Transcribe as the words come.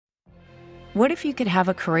What if you could have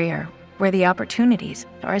a career where the opportunities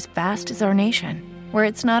are as vast as our nation, where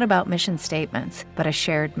it's not about mission statements, but a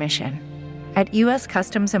shared mission? At U.S.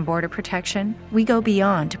 Customs and Border Protection, we go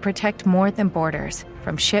beyond to protect more than borders.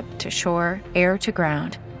 From ship to shore, air to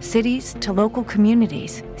ground, cities to local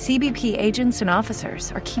communities, CBP agents and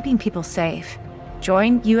officers are keeping people safe.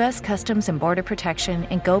 Join U.S. Customs and Border Protection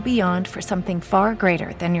and go beyond for something far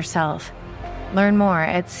greater than yourself. Learn more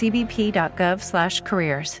at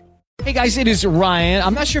cbp.gov/careers. Hey guys, it is Ryan.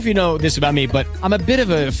 I'm not sure if you know this about me, but I'm a bit of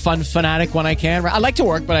a fun fanatic when I can. I like to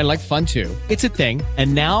work, but I like fun too. It's a thing.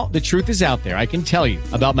 And now the truth is out there. I can tell you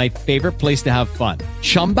about my favorite place to have fun.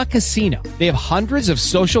 Chumba Casino. They have hundreds of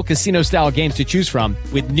social casino style games to choose from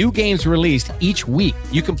with new games released each week.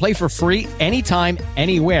 You can play for free anytime,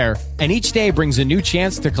 anywhere. And each day brings a new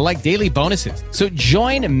chance to collect daily bonuses. So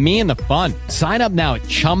join me in the fun. Sign up now at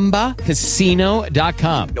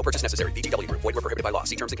ChumbaCasino.com. No purchase necessary. VGW Group. Void where prohibited by law.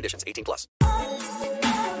 See terms and conditions. 18+.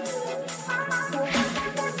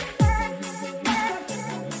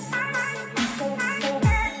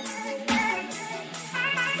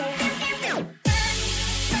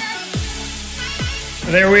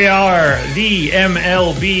 There we are, the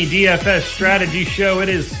MLB DFS Strategy Show. It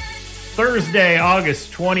is Thursday,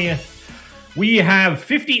 August 20th. We have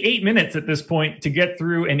 58 minutes at this point to get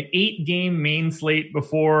through an 8-game main slate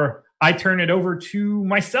before I turn it over to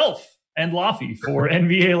myself and Laffy for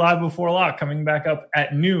NBA Live Before Lock coming back up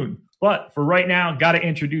at noon. But for right now, got to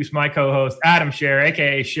introduce my co-host, Adam Scher,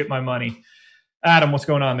 a.k.a. Ship My Money. Adam, what's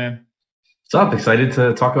going on, man? What's up? Excited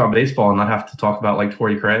to talk about baseball and not have to talk about like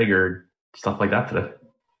Torrey Craig or stuff like that today.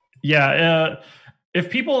 Yeah, if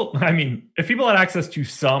people had access to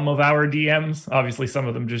some of our DMs, obviously some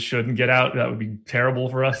of them just shouldn't get out. That would be terrible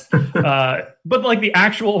for us. But like the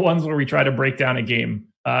actual ones where we try to break down a game,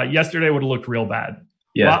 yesterday would have looked real bad.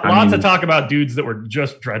 Yeah, lots of talk about dudes that were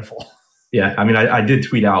just dreadful. Yeah, I mean, I did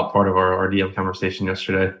tweet out part of our DM conversation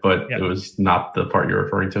yesterday, but It was not the part you're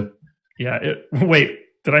referring to. Yeah, wait,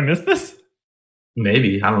 did I miss this?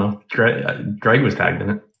 Maybe, I don't know. Greg was tagged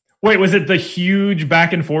in it. Wait, was it the huge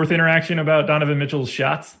back and forth interaction about Donovan Mitchell's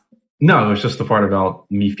shots? No, it was just the part about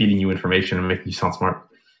me feeding you information and making you sound smart.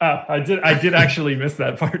 I did actually miss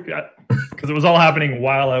that part because it was all happening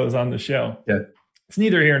while I was on the show. Yeah. It's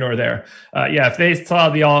neither here nor there. If they saw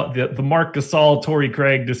the Marc Gasol, Torrey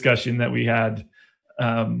Craig discussion that we had,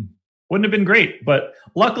 wouldn't have been great. But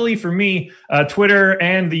luckily for me, Twitter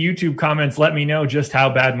and the YouTube comments let me know just how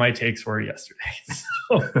bad my takes were yesterday.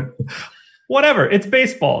 So whatever, it's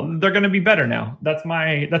baseball. They're going to be better now. That's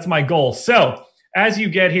my goal. So as you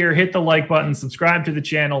get here, hit the like button, subscribe to the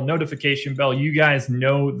channel, notification bell. You guys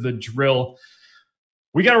know the drill.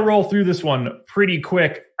 We got to roll through this one pretty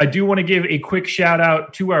quick. I do want to give a quick shout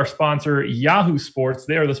out to our sponsor, Yahoo Sports.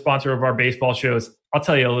 They are the sponsor of our baseball shows. I'll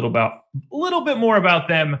tell you a little bit more about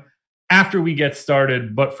them after we get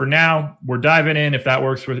started. But for now, we're diving in if that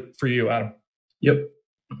works for you, Adam. Yep.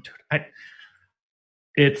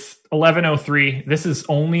 It's 11:03. This is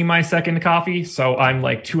only my second coffee, so I'm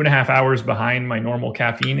like 2.5 hours behind my normal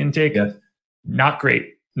caffeine intake. Yes. Not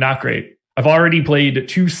great. I've already played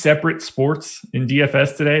 2 separate sports in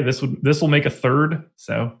DFS today. This will make a third.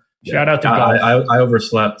 So shout out to golf. I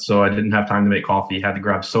overslept, so I didn't have time to make coffee. Had to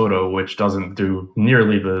grab soda, which doesn't do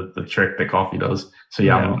nearly the trick that coffee does. So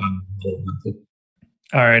yeah.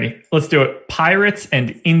 All righty, let's do it. Pirates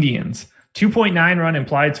and Indians. 2.9 run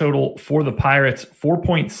implied total for the Pirates,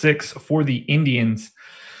 4.6 for the Indians.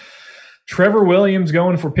 Trevor Williams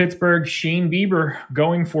going for Pittsburgh, Shane Bieber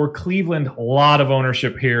going for Cleveland. A lot of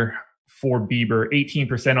ownership here for Bieber,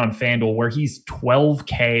 18% on FanDuel, where he's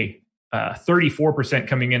 12K, 34%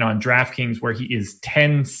 coming in on DraftKings, where he is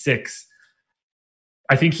 10-6.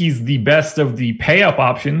 I think he's the best of the pay-up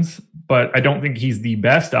options, but I don't think he's the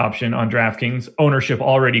best option on DraftKings. Ownership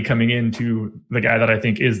already coming into the guy that I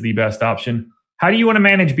think is the best option. How do you want to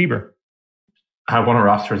manage Bieber? I want to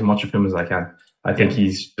roster as much of him as I can. I think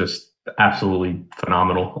he's just absolutely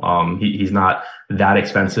phenomenal. He's not that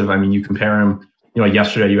expensive. I mean, you compare him,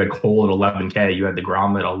 yesterday you had Cole at 11K, you had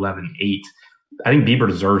DeGrom at 11.8. I think Bieber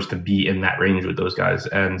deserves to be in that range with those guys.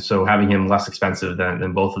 And so having him less expensive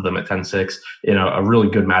than both of them at 10-6 in a really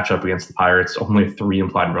good matchup against the Pirates, only a 3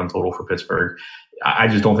 implied run total for Pittsburgh. I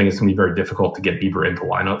just don't think it's going to be very difficult to get Bieber into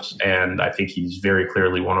lineups. And I think he's very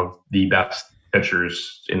clearly one of the best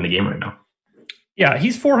pitchers in the game right now. Yeah,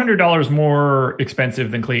 he's $400 more expensive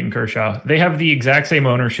than Clayton Kershaw. They have the exact same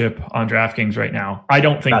ownership on DraftKings right now. I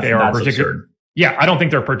don't think they are particularly. Yeah, I don't think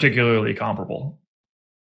they're particularly comparable.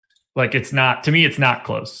 Like it's not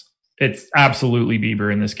close. It's absolutely Bieber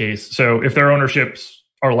in this case. So if their ownerships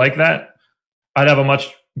are like that, I'd have a much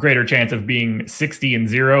greater chance of being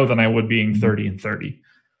 60-0 than I would being 30-30.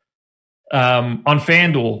 On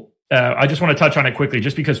FanDuel, I just want to touch on it quickly,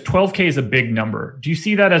 just because 12K is a big number. Do you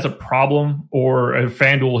see that as a problem, or are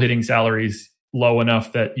FanDuel hitting salaries low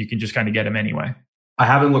enough that you can just kind of get him anyway? I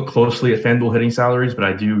haven't looked closely at FanDuel hitting salaries, but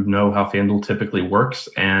I do know how FanDuel typically works,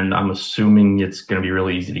 and I'm assuming it's going to be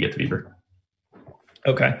really easy to get to Bieber.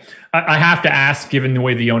 Okay. I have to ask, given the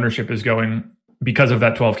way the ownership is going because of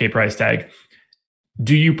that 12K price tag,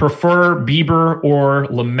 do you prefer Bieber or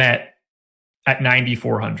Lamet at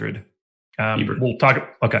 9,400? Bieber. We'll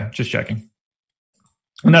talk. Okay, just checking.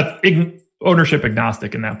 And that's ownership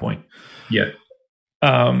agnostic in that point. Yeah.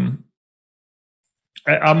 I'm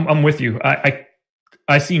with you.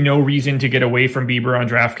 I see no reason to get away from Bieber on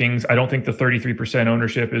DraftKings. I don't think the 33%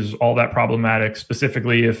 ownership is all that problematic,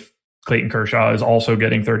 specifically if Clayton Kershaw is also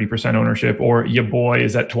getting 30% ownership, or your boy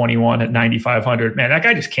is at 21 at 9,500. Man, that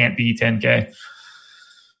guy just can't be 10K.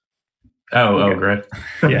 Great.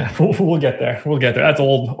 Yeah, we'll get there. We'll get there. That's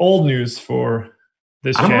old news for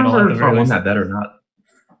this channel. I don't remember if I won that bet or not.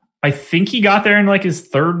 I think he got there in like his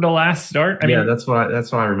third to last start. I mean, that's what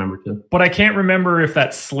I remember too. But I can't remember if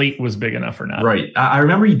that slate was big enough or not. Right. I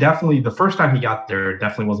remember the first time he got there,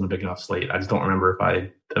 definitely wasn't a big enough slate. I just don't remember if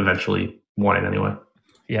I eventually won it anyway.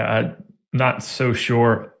 Yeah, I'm not so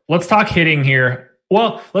sure. Let's talk hitting here.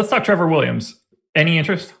 Well, let's talk Trevor Williams. Any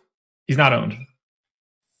interest? He's not owned.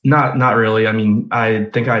 Not really. I mean, I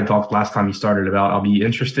think I talked last time he started about I'll be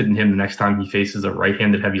interested in him the next time he faces a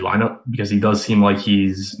right-handed heavy lineup, because he does seem like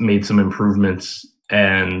he's made some improvements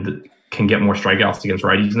and can get more strikeouts against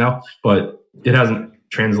righties now, but it hasn't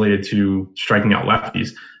translated to striking out lefties.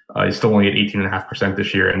 He's still only at 18.5%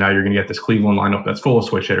 this year, and now you're going to get this Cleveland lineup that's full of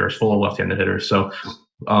switch hitters, full of left-handed hitters. So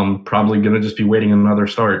I'm probably going to just be waiting another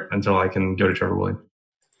start until I can go to Trevor Williams.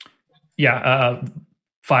 Yeah,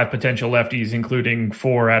 5 potential lefties, including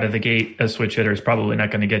 4 out of the gate as switch hitters, probably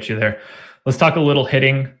not going to get you there. Let's talk a little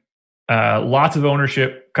hitting. Lots of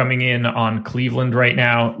ownership coming in on Cleveland right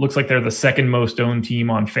now. Looks like they're the second most owned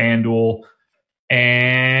team on FanDuel.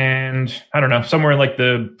 And I don't know, somewhere in like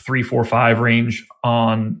the 3, 4, 5 range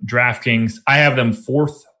on DraftKings. I have them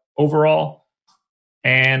 4th overall.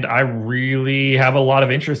 And I really have a lot of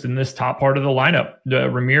interest in this top part of the lineup.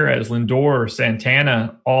 Ramirez, Lindor,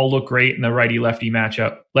 Santana all look great in the righty-lefty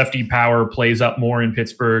matchup. Lefty power plays up more in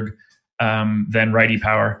Pittsburgh than righty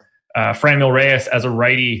power. Franmil Reyes as a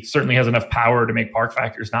righty certainly has enough power to make park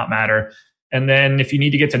factors not matter. And then if you need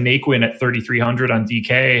to get to Naquin at 3,300 on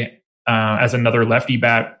DK as another lefty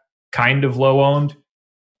bat, kind of low owned,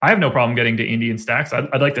 I have no problem getting to Indian stacks.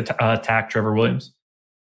 I'd like to attack Trevor Williams.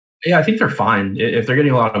 Yeah, I think they're fine. If they're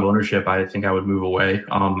getting a lot of ownership, I think I would move away.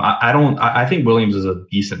 I think Williams is a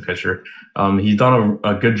decent pitcher. He's done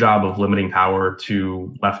a good job of limiting power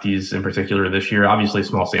to lefties in particular this year. Obviously,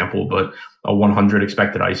 small sample, but a 100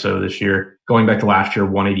 expected ISO this year. Going back to last year,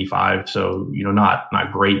 185. So, not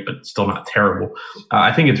great, but still not terrible.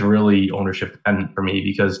 I think it's really ownership dependent for me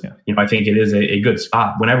because, I think it is a good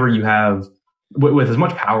spot. Whenever you have, with as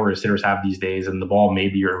much power as hitters have these days and the ball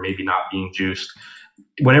maybe or maybe not being juiced,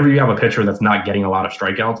 whenever you have a pitcher that's not getting a lot of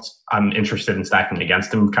strikeouts, I'm interested in stacking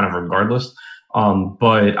against him kind of regardless.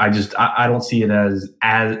 But I don't see it as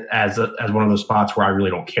one of those spots where I really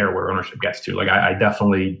don't care where ownership gets to. Like I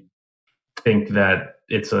definitely think that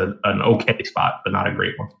it's an okay spot, but not a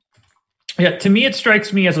great one. Yeah, to me, it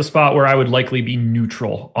strikes me as a spot where I would likely be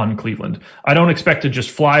neutral on Cleveland. I don't expect to just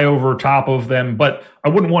fly over top of them, but I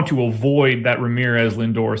wouldn't want to avoid that Ramirez,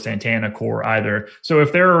 Lindor, Santana core either. So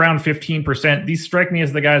if they're around 15%, these strike me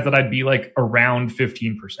as the guys that I'd be like around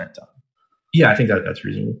 15% on. Yeah, I think that's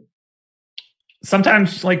reasonable.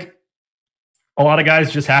 Sometimes, like, a lot of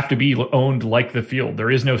guys just have to be owned like the field. There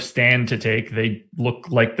is no stand to take. They look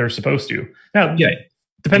like they're supposed to. Now,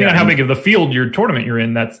 depending on how big of the field your tournament you're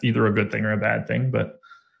in, that's either a good thing or a bad thing. But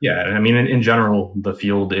yeah, I mean, in general, the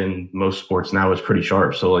field in most sports now is pretty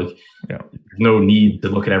sharp. So there's no need to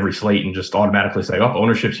look at every slate and just automatically say, "Oh,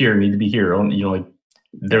 ownership's here, need to be here."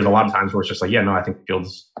 There's a lot of times where it's just like, I think the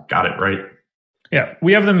field's got it right. Yeah,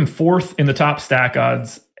 we have them 4th in the top stack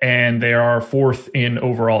odds, and they are 4th in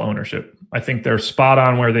overall ownership. I think they're spot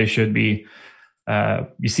on where they should be.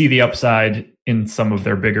 You see the upside in some of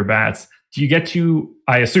their bigger bats. Do you get to,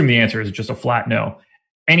 I assume the answer is just a flat no,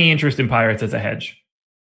 any interest in Pirates as a hedge?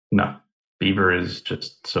 No. Bieber is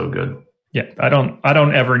just so good. Yeah, I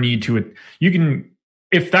don't ever need to. You can,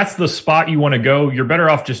 if that's the spot you want to go, you're better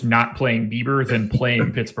off just not playing Bieber than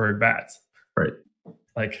playing Pittsburgh bats. Right.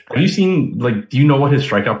 Like, have you seen, do you know what his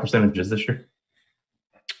strikeout percentage is this year?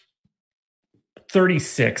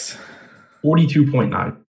 36.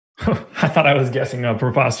 42.9. I thought I was guessing a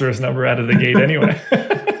preposterous number out of the gate anyway.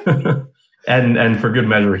 And for good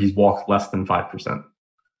measure, he's walked less than 5%.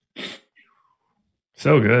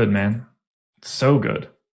 So good, man. So good.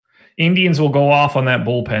 Indians will go off on that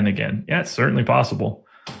bullpen again. Yeah, it's certainly possible.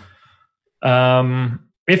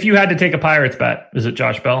 If you had to take a Pirates bat, is it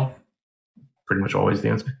Josh Bell? Pretty much always the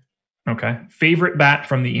answer. Okay. Favorite bat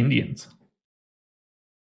from the Indians?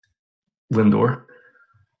 Lindor.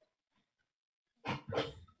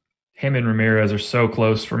 Him and Ramirez are so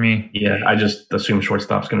close for me. Yeah, I just assume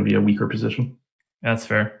shortstop's going to be a weaker position. That's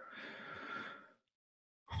fair.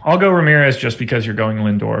 I'll go Ramirez just because you're going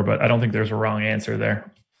Lindor, but I don't think there's a wrong answer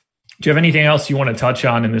there. Do you have anything else you want to touch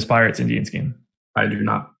on in this Pirates-Indians game? I do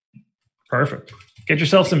not. Perfect. Get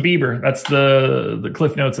yourself some Bieber. That's the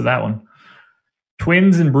cliff notes of that one.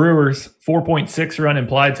 Twins and Brewers, 4.6 run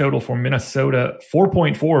implied total for Minnesota,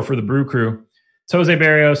 4.4 for the Brew Crew. It's Jose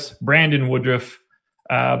Barrios, Brandon Woodruff.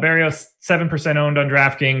 Barrios, 7% owned on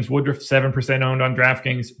DraftKings. Woodruff, 7% owned on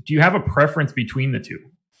DraftKings. Do you have a preference between the two?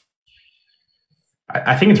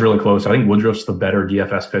 I think it's really close. I think Woodruff's the better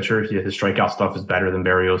DFS pitcher. His strikeout stuff is better than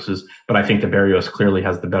Barrios's, but I think that Barrios clearly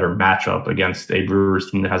has the better matchup against a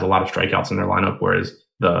Brewers team that has a lot of strikeouts in their lineup, whereas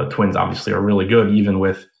the Twins obviously are really good, even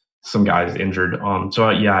with some guys injured.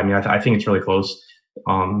 I think it's really close.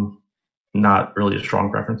 Not really a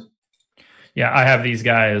strong preference. Yeah, I have these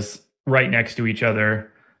guys right next to each other.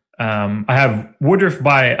 I have Woodruff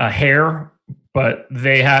by a hair, but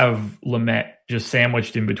they have Lamet just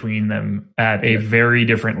sandwiched in between them at a very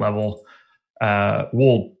different level.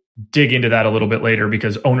 We'll dig into that a little bit later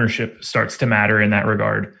because ownership starts to matter in that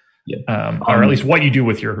regard. Yeah. Or at least what you do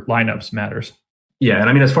with your lineups matters. Yeah, and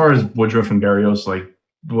I mean, as far as Woodruff and Barrios, like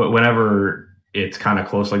whenever it's kind of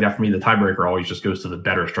close like that for me, the tiebreaker always just goes to the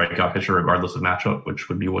better strikeout pitcher regardless of matchup, which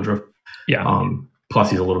would be Woodruff. Yeah. Plus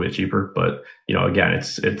he's a little bit cheaper, but again,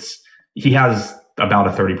 it's he has about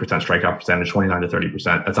a 30% strikeout percentage, 29 to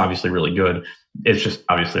 30%. That's obviously really good. It's just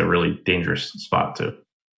obviously a really dangerous spot too.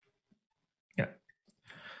 Yeah.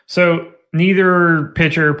 So neither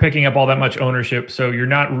pitcher picking up all that much ownership. So you're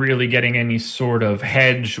not really getting any sort of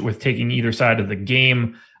hedge with taking either side of the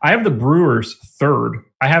game. I have the Brewers third.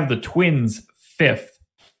 I have the Twins fifth.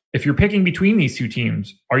 If you're picking between these two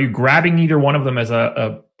teams, are you grabbing either one of them as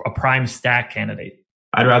a prime stack candidate?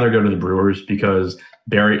 I'd rather go to the Brewers because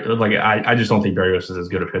I just don't think Barrios is as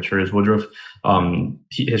good a pitcher as Woodruff.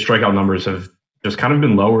 His strikeout numbers have just kind of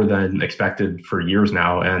been lower than expected for years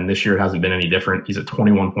now, and this year it hasn't been any different. He's at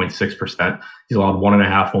 21.6%. He's allowed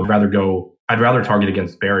 1.5 home. I'd rather target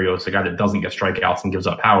against Barrios, a guy that doesn't get strikeouts and gives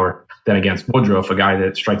up power, than against Woodruff, a guy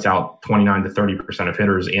that strikes out 29 to 30% of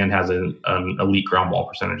hitters and has an elite ground ball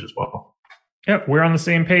percentage as well. Yep, we're on the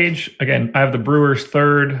same page. Again, I have the Brewers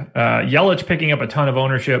third. Yelich picking up a ton of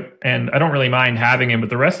ownership, and I don't really mind having him,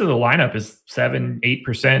 but the rest of the lineup is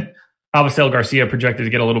 7-8%. Avisail Garcia projected to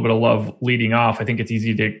get a little bit of love leading off. I think it's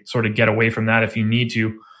easy to sort of get away from that if you need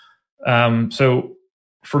to. So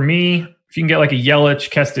for me, if you can get like a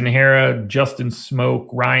Yelich, Keston Hera, Justin Smoke,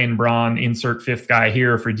 Ryan Braun, insert fifth guy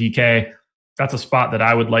here for DK, that's a spot that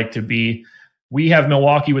I would like to be. We have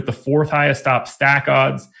Milwaukee with the fourth highest top stack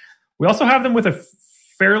odds. We also have them with a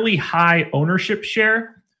fairly high ownership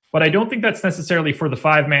share, but I don't think that's necessarily for the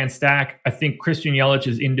five-man stack. I think Christian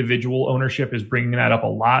Yelich's individual ownership is bringing that up a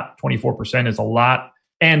lot. 24% is a lot,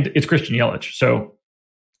 and it's Christian Yelich. So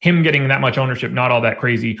him getting that much ownership, not all that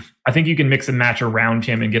crazy. I think you can mix and match around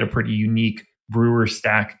him and get a pretty unique Brewers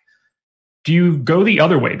stack. Do you go the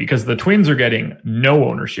other way? Because the Twins are getting no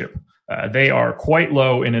ownership. They are quite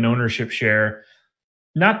low in an ownership share.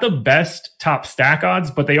 Not the best top stack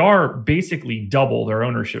odds, but they are basically double their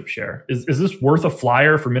ownership share. Is this worth a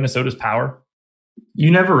flyer for Minnesota's power?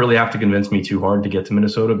 You never really have to convince me too hard to get to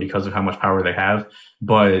Minnesota because of how much power they have.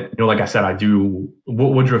 But, like I said,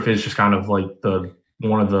 Woodruff is just kind of like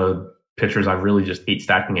one of the pitchers I really just hate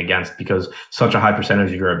stacking against because such a high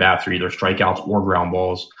percentage of your at-bats are either strikeouts or ground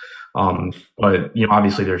balls. But,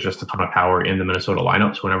 obviously there's just a ton of power in the Minnesota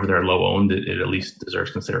lineup. So whenever they're low owned, it at least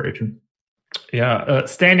deserves consideration. Yeah,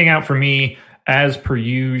 standing out for me, as per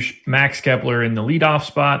usual, Max Kepler in the leadoff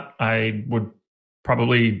spot. I would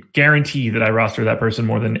probably guarantee that I roster that person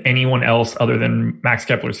more than anyone else other than Max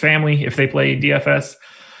Kepler's family if they play DFS.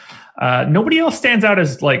 Nobody else stands out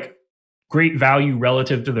as like great value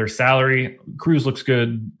relative to their salary. Cruz looks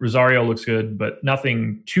good. Rosario looks good, but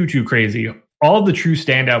nothing too crazy. All of the true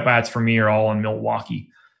standout bats for me are all in Milwaukee.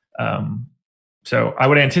 So I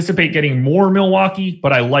would anticipate getting more Milwaukee,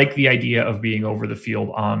 but I like the idea of being over the field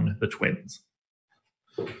on the Twins.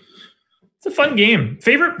 It's a fun game.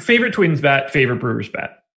 Favorite Twins bat, favorite Brewers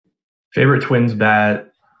bat. Favorite Twins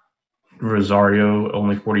bat, Rosario,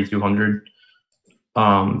 only 4,200.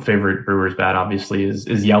 Favorite Brewers bat obviously is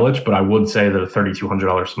Yelich, but I would say that a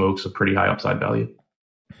 $3,200 smoke's a pretty high upside value.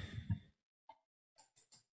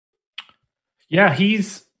 Yeah,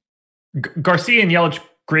 Garcia and Yelich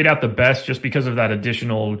grade out the best just because of that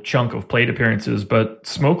additional chunk of plate appearances, but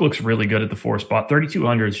Smoke looks really good at the 4 spot.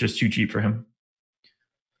 3,200 is just too cheap for him.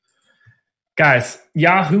 Guys,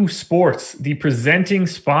 Yahoo Sports, the presenting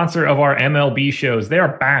sponsor of our MLB shows, they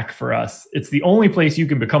are back for us. It's the only place you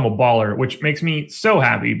can become a baller, which makes me so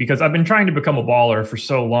happy because I've been trying to become a baller for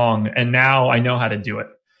so long, and now I know how to do it.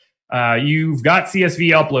 You've got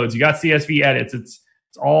CSV uploads, you got CSV edits. It's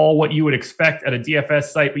all what you would expect at a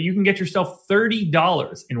DFS site, but you can get yourself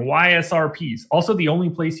 $30 in YSRPs. Also, the only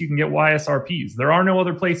place you can get YSRPs. There are no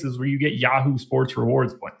other places where you get Yahoo Sports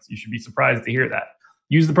rewards points. You should be surprised to hear that.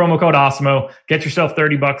 Use the promo code AWESEMO. Get yourself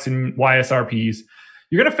 $30 in YSRPs.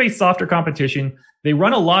 You're going to face softer competition. They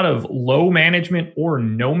run a lot of low management or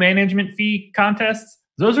no management fee contests.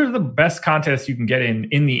 Those are the best contests you can get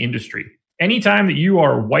in the industry. Anytime that you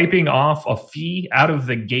are wiping off a fee out of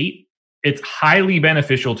the gate, it's highly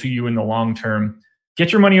beneficial to you in the long term.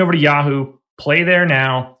 Get your money over to Yahoo. Play there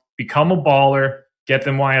now. Become a baller. Get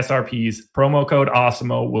them YSRPs. Promo code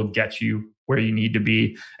AWESEMO will get you where you need to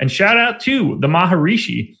be. And shout out to the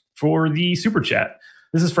Maharishi for the super chat.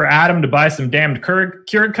 This is for Adam to buy some damned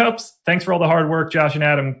Keurig cups. Thanks for all the hard work, Josh and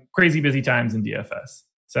Adam. Crazy busy times in DFS.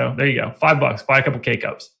 So there you go. $5. Buy a couple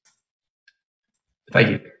K-cups. Thank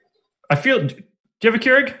you. Do you have a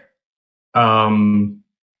Keurig?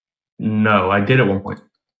 No, I did at one point.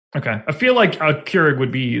 Okay. I feel like a Keurig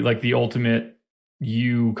would be like the ultimate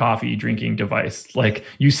coffee drinking device. Like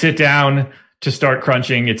you sit down to start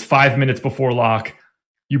crunching. It's 5 minutes before lock.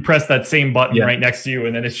 You press that same button right next to you,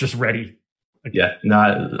 and then it's just ready.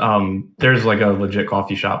 There's like a legit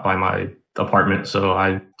coffee shop by my apartment, so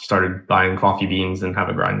I started buying coffee beans and have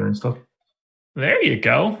a grinder and stuff. There you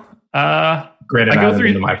go. Granted, I haven't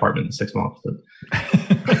been to my apartment in 6 months.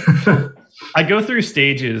 But I go through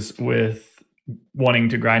stages with wanting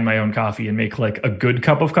to grind my own coffee and make like a good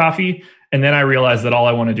cup of coffee. And then I realize that all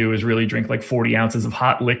I want to do is really drink like 40 ounces of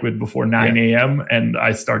hot liquid before 9 a.m. And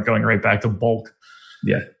I start going right back to bulk.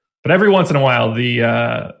 Yeah. But every once in a while,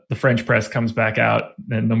 the French press comes back out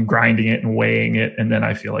and I'm grinding it and weighing it. And then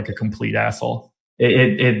I feel like a complete asshole.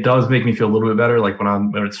 It does make me feel a little bit better. Like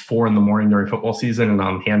when it's 4 a.m. during football season and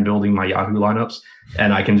I'm hand building my Yahoo lineups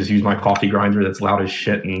and I can just use my coffee grinder that's loud as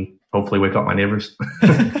shit and hopefully wake up my neighbors.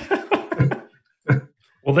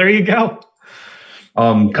 Well, there you go.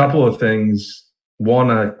 Couple of things.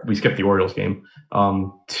 One, we skipped the Orioles game.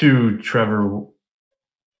 Two, Trevor. What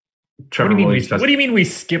do you mean we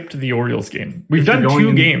skipped the Orioles game? We've done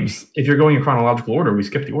 2 games. If you're going in chronological order, we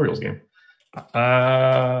skipped the Orioles game.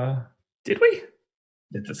 Did we?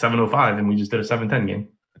 It's a 7:05, and we just did a 7:10 game.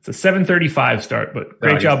 It's a 7:35 start, but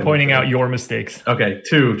great job pointing out your mistakes. Okay,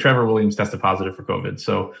 2, Trevor Williams tested positive for COVID.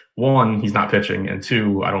 So 1, he's not pitching, and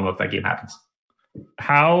 2, I don't know if that game happens.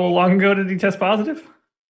 How long ago did he test positive?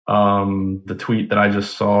 The tweet that I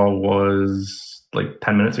just saw was like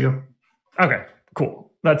 10 minutes ago. Okay,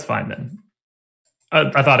 cool. That's fine then.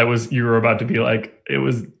 I thought you were about to be like, it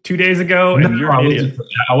was 2 days ago and you're an idiot.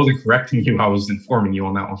 I wasn't correcting you. I was informing you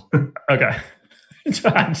on that one. Okay.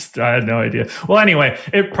 I had no idea. Well, anyway,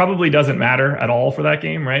 it probably doesn't matter at all for that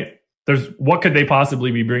game, right? What could they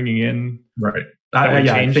possibly be bringing in? Right. I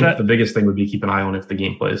think the biggest thing would be keep an eye on if the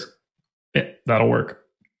game plays. Yeah, that'll work.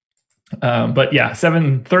 But yeah,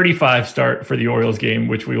 7:35 start for the Orioles game,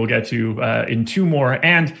 which we will get to in 2 more.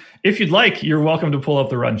 And if you'd like, you're welcome to pull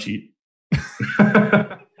up the run sheet.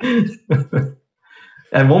 At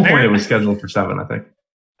one point, it was scheduled for 7, I think.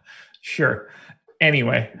 Sure.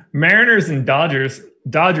 Anyway, Mariners and Dodgers.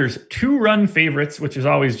 Dodgers 2-run favorites, which is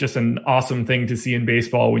always just an awesome thing to see in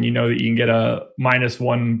baseball when you know that you can get a minus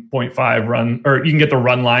 1.5 run, or you can get the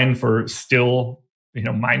run line for still,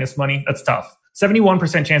 minus money. That's tough.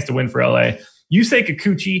 71% chance to win for LA. Yusei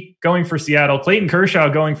Kikuchi going for Seattle. Clayton Kershaw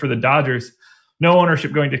going for the Dodgers. No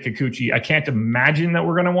ownership going to Kikuchi. I can't imagine that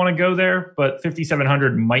we're going to want to go there, but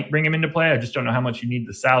 5,700 might bring him into play. I just don't know how much you need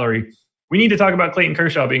the salary. We need to talk about Clayton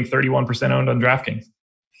Kershaw being 31% owned on DraftKings.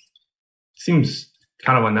 Seems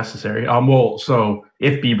kind of unnecessary. So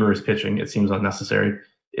if Bieber is pitching, it seems unnecessary.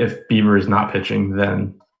 If Bieber is not pitching,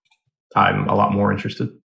 then I'm a lot more interested.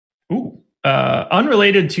 Ooh.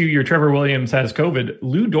 Unrelated to your Trevor Williams has COVID,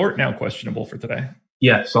 Lou Dort now questionable for today.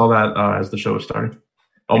 Yeah, saw that as the show was starting.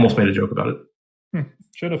 Almost made a joke about it.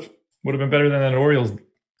 Should have. Would have been better than that Orioles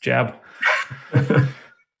jab.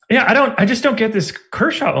 Yeah, I just don't get this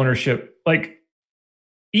Kershaw ownership. Like,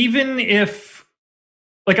 even if,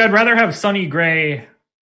 I'd rather have Sonny Gray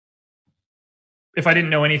if I didn't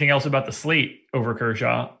know anything else about the slate over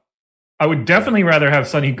Kershaw. I would definitely rather have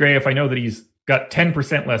Sonny Gray if I know that he's got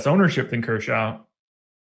 10% less ownership than Kershaw.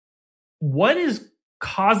 What is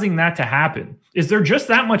causing that to happen? Is there just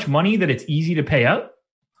that much money that it's easy to pay up?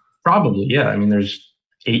 Probably, yeah. I mean, there's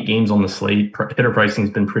 8 games on the slate. Hitter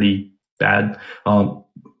pricing's been pretty bad.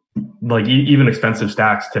 Like even expensive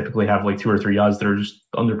stacks typically have like 2 or 3 guys that are just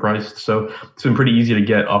underpriced. So it's been pretty easy to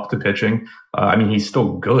get up to pitching. I mean, he's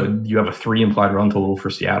still good. You have a 3 implied run total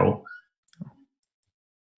for Seattle.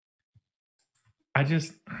 I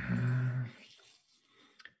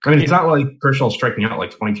mean, it's not like Kershaw's striking out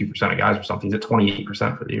like 22% of guys or something. He's at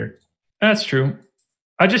 28% for the year. That's true.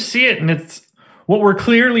 I just see it, and it's what we're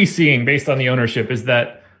clearly seeing based on the ownership is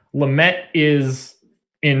that Lamet is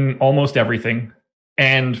in almost everything.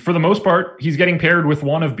 And for the most part, he's getting paired with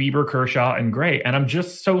one of Bieber, Kershaw, and Gray. And I'm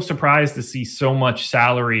just so surprised to see so much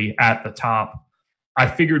salary at the top. I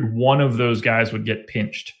figured one of those guys would get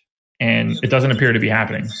pinched, and it doesn't appear to be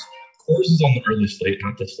happening. Coors is on the early slate,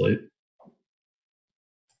 not this slate.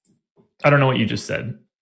 I don't know what you just said.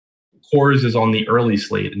 Coors is on the early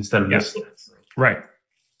slate instead of this slate. Right.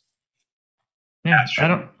 Yeah,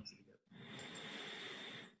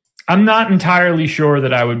 I'm not entirely sure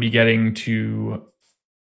that I would be getting to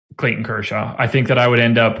Clayton Kershaw. I think that I would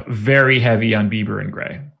end up very heavy on Bieber and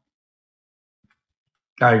Gray.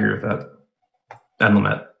 I agree with that. And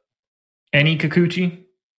Lamet. Any Kikuchi?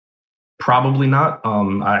 Probably not.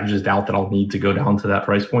 I just doubt that I'll need to go down to that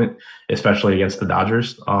price point, especially against the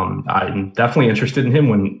Dodgers. I'm definitely interested in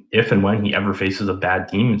him if and when he ever faces a bad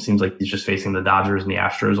team. It seems like he's just facing the Dodgers and the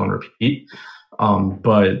Astros on repeat.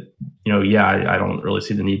 But, I don't really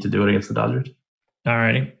see the need to do it against the Dodgers. All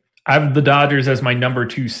righty. I have the Dodgers as my number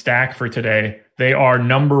 2 stack for today. They are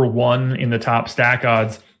number 1 in the top stack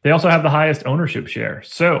odds. They also have the highest ownership share.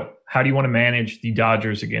 So how do you want to manage the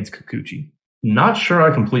Dodgers against Kikuchi? Not sure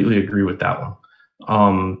I completely agree with that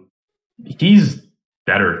one. He's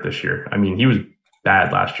better this year. I mean, he was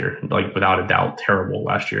bad last year, like without a doubt, terrible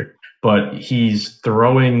last year. But he's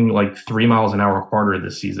throwing like 3 miles an hour harder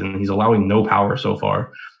this season. He's allowing no power so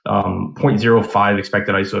far. 0.05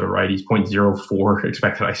 expected ISO to righties, 0.04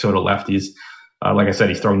 expected ISO to lefties. Like I said,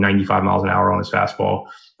 he's throwing 95 miles an hour on his fastball.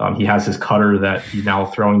 He has his cutter that he's now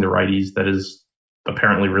throwing to righties that is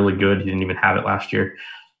apparently really good. He didn't even have it last year.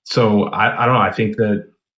 So I don't know. I think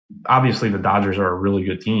that obviously the Dodgers are a really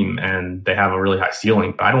good team and they have a really high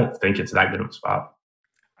ceiling, but I don't think it's that good of a spot.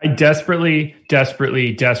 I desperately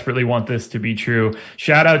want this to be true.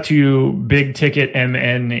 Shout out to Big Ticket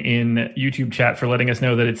MN in YouTube chat for letting us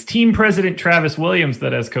know that it's team president Travis Williams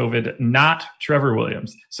that has COVID, not Trevor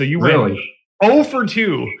Williams. So you went 0 for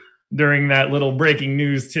 2 during that little breaking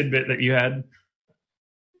news tidbit that you had.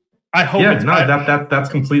 I hope that's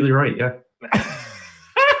completely right. Yeah.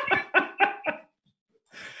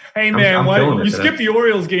 Hey man, why you skip the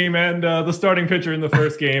Orioles game and the starting pitcher in the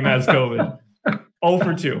first game has COVID? 0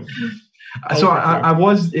 for 2. So I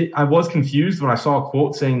was confused when I saw a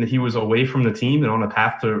quote saying that he was away from the team and on a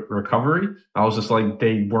path to recovery. I was just like,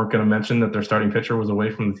 they weren't going to mention that their starting pitcher was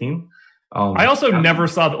away from the team. I also never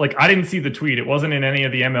saw that. Like, I didn't see the tweet. It wasn't in any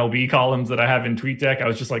of the MLB columns that I have in TweetDeck. I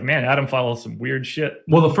was just like, man, Adam follows some weird shit.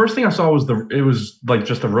 Well, the first thing I saw was it was like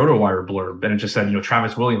just a RotoWire blurb, and it just said,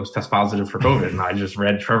 Travis Williams test positive for COVID, and I just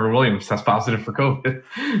read Trevor Williams test positive for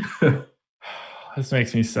COVID. This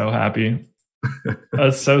makes me so happy.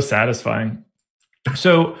 That's so satisfying.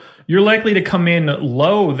 So you're likely to come in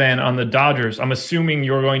low then on the Dodgers. I'm assuming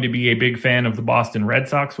you're going to be a big fan of the Boston Red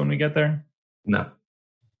Sox when we get there. No.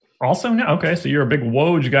 Also, no. Okay, so you're a big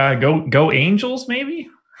Woj guy. Go Angels, maybe?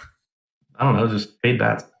 I don't know. Just fade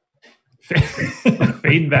bats.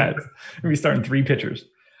 Fade bats. Maybe starting 3 pitchers.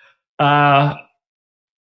 Oh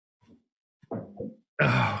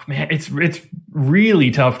man, it's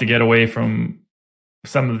really tough to get away from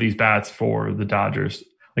some of these bats for the Dodgers.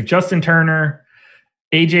 Like Justin Turner,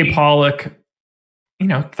 AJ Pollock.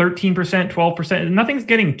 13%, 12%. Nothing's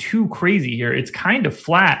getting too crazy here. It's kind of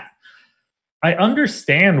flat. I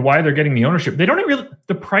understand why they're getting the ownership. They don't really,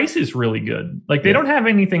 the price is really good. Like they don't have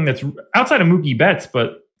anything that's outside of Mookie Betts,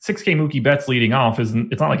 but 6K Mookie Betts leading off it's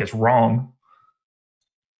not like it's wrong.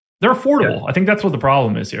 They're affordable. Yeah. I think that's what the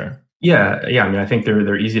problem is here. Yeah. I mean, I think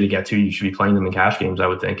they're easy to get to. You should be playing them in cash games, I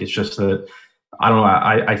would think. It's just that, I don't know.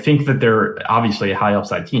 I think that they're obviously a high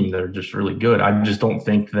upside team. They're just really good. I just don't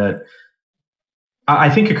think that, I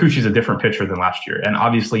think Kikuchi's a different pitcher than last year. And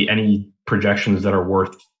obviously any projections that are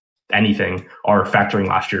worth anything are factoring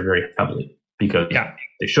last year very heavily because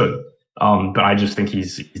they should. But I just think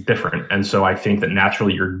he's different. And so I think that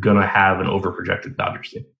naturally you're going to have an overprojected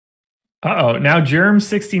Dodgers team. Uh-oh. Now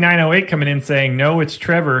Germ6908 coming in saying, no, it's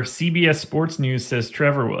Trevor. CBS Sports News says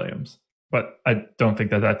Trevor Williams. But I don't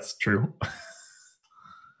think that that's true.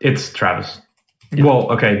 It's Travis. Yeah.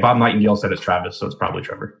 Well, okay, Bob Nightingale said it's Travis, so it's probably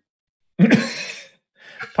Trevor.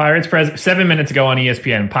 Pirates president 7 minutes ago on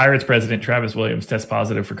ESPN, Pirates president Travis Williams tests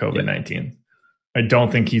positive for COVID-19. Yeah. I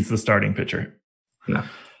don't think he's the starting pitcher. No.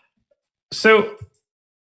 So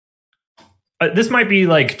this might be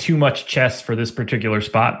like too much chess for this particular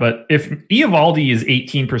spot, but if Eovaldi is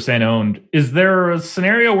 18% owned, is there a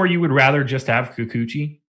scenario where you would rather just have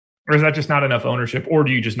Kikuchi? Or is that just not enough ownership? Or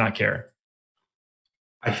do you just not care?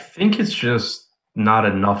 I think it's just not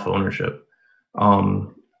enough ownership.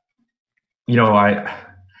 In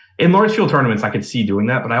large field tournaments, I could see doing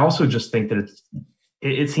that, but I also just think that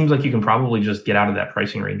it seems like you can probably just get out of that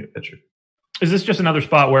pricing range of pitcher. Is this just another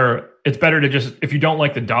spot where it's better to just, if you don't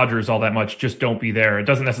like the Dodgers all that much, just don't be there? It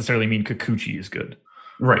doesn't necessarily mean Kikuchi is good.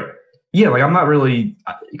 Right. Yeah, I'm not really,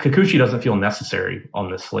 Kikuchi doesn't feel necessary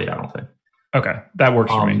on this slate, I don't think. Okay, that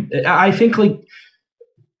works for me. I think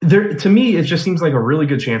to me, it just seems like a really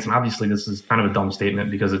good chance, and obviously this is kind of a dumb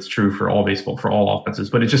statement because it's true for all baseball, for all offenses,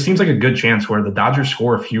 but it just seems like a good chance where the Dodgers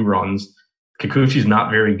score a few runs, Kikuchi's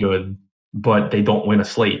not very good, but they don't win a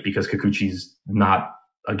slate because Kikuchi's not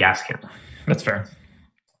a gas can. That's fair.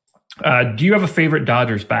 Do you have a favorite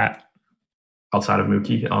Dodgers bat? Outside of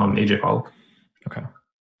Mookie, AJ Pollock. Okay.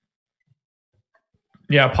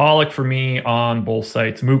 Yeah, Pollock for me on both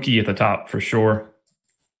sites. Mookie at the top for sure.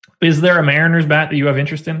 Is there a Mariners bat that you have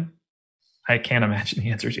interest in? I can't imagine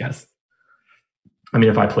the answer is yes. I mean,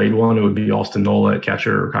 if I played one, it would be Austin Nola at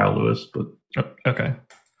catcher or Kyle Lewis. But okay.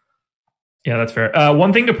 Yeah, that's fair.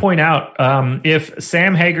 One thing to point out, if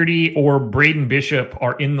Sam Haggerty or Braden Bishop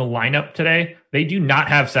are in the lineup today, they do not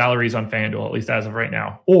have salaries on FanDuel, at least as of right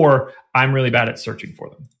now. Or I'm really bad at searching for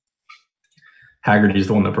them. Haggerty's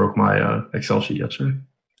the one that broke my Excel sheet yesterday.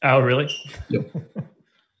 Oh, really? Yep.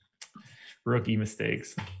 Rookie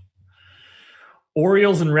mistakes.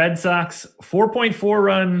 Orioles and Red Sox, 4.4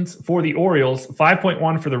 runs for the Orioles,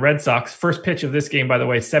 5.1 for the Red Sox. First pitch of this game, by the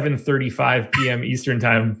way, 7:35 p.m. Eastern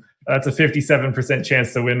time. That's a 57%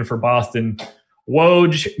 chance to win for Boston.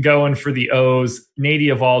 Woj going for the O's. Nate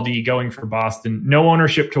Eovaldi going for Boston. No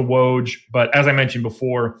ownership to Woj, but as I mentioned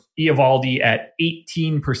before, Eovaldi at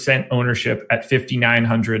 18% ownership at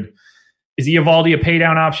 $5,900. Is Eovaldi a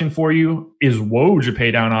paydown option for you? Is Woj a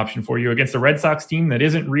paydown option for you against a Red Sox team that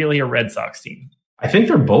isn't really a Red Sox team? I think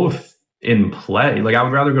they're both in play. I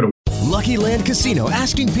would rather go to Lucky Land Casino,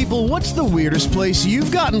 asking people, what's the weirdest place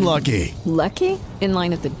you've gotten lucky? Lucky? In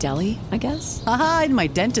line at the deli, I guess? Aha, in my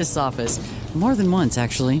dentist's office. More than once,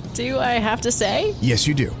 actually. Do I have to say? Yes,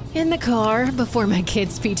 you do. In the car before my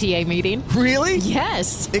kids' PTA meeting. Really?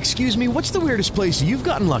 Yes. Excuse me, what's the weirdest place you've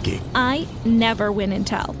gotten lucky? I never win and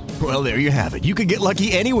tell. Well, there you have it. You can get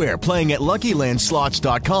lucky anywhere, playing at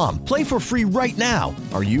LuckyLandSlots.com. Play for free right now.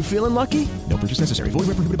 Are you feeling lucky? No purchase necessary. Void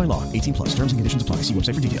where prohibited by law. 18+. Terms and conditions apply. See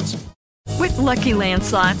website for details. With Lucky Land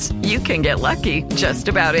Slots, you can get lucky just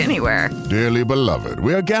about anywhere. Dearly beloved,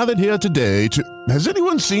 we are gathered here today to... Has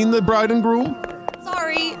anyone seen the bride and groom?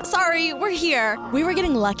 Sorry, we're here. We were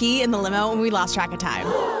getting lucky in the limo and we lost track of time.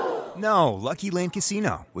 No, Lucky Land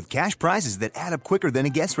Casino, with cash prizes that add up quicker than a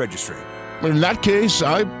guest registry. In that case,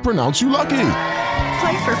 I pronounce you lucky.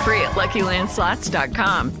 Play for free at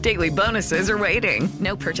LuckyLandSlots.com. Daily bonuses are waiting.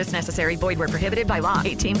 No purchase necessary. Void where prohibited by law.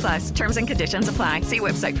 18+. Terms and conditions apply. See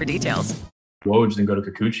website for details. Woj and go to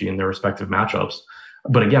Kikuchi in their respective matchups.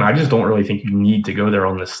 But again, I just don't really think you need to go there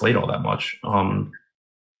on this slate all that much.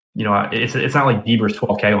 It's not like Bieber's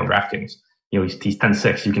 12K on DraftKings. He's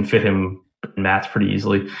 10-6. You can fit him in mats pretty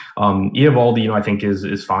easily. Eovaldi, I think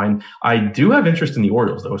is fine. I do have interest in the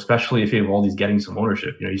Orioles, though, especially if Eovaldi's getting some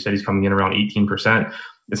ownership. You said he's coming in around 18%.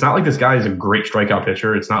 It's not like this guy is a great strikeout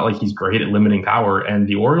pitcher. It's not like he's great at limiting power. And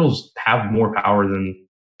the Orioles have more power than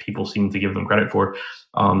people seem to give them credit for.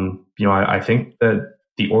 I think that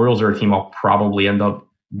the Orioles are a team I'll probably end up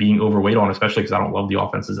being overweight on, especially because I don't love the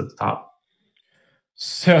offenses at the top.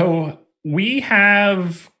 So we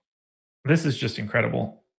have, this is just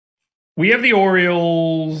incredible. We have the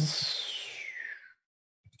Orioles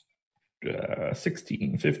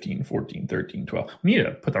 16, 15, 14, 13, 12. We need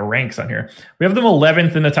to put the ranks on here. We have them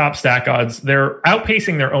 11th in the top stack odds. They're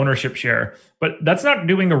outpacing their ownership share, but that's not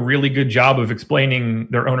doing a really good job of explaining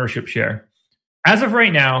their ownership share. As of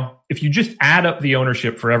right now, if you just add up the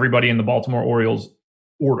ownership for everybody in the Baltimore Orioles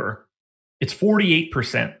order, it's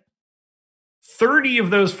 48%. 30 of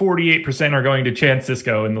those 48% are going to Chance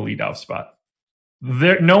Sisco in the leadoff spot.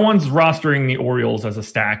 No one's rostering the Orioles as a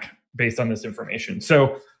stack based on this information.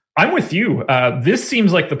 So I'm with you. This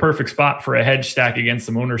seems like the perfect spot for a hedge stack against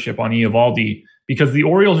some ownership on Eovaldi because the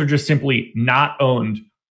Orioles are just simply not owned.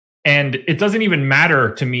 And it doesn't even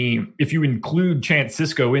matter to me if you include Chance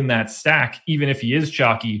Sisco in that stack, even if he is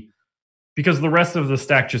chalky, because the rest of the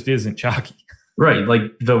stack just isn't chalky. Right. Like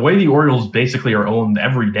the way the Orioles basically are owned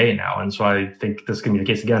every day now. And so I think this can be the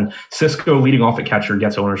case again. Cisco leading off at catcher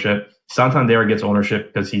gets ownership. Santander gets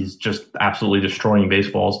ownership because he's just absolutely destroying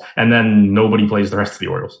baseballs. And then nobody plays the rest of the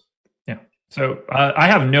Orioles. Yeah. So I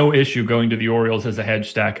have no issue going to the Orioles as a hedge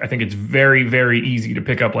stack. I think it's very, very easy to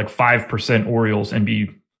pick up like 5% Orioles and be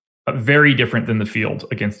very different than the field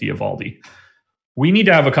against Eovaldi. We need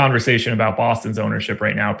to have a conversation about Boston's ownership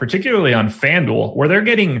right now, particularly on FanDuel, where they're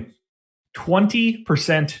getting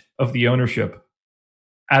 20% of the ownership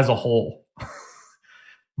as a whole.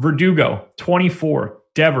 Verdugo, 24.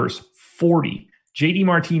 Devers, 40. JD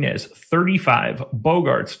Martinez, 35.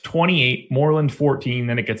 Bogarts, 28. Moreland, 14.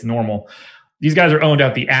 Then it gets normal. These guys are owned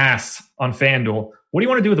out the ass on FanDuel. What do you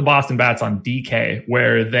want to do with the Boston Bats on DK,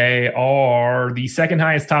 where they are the second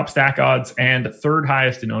highest top stack odds and third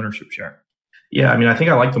highest in ownership share? Yeah, I mean, I think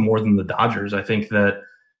I like them more than the Dodgers. I think that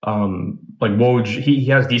like Woj, he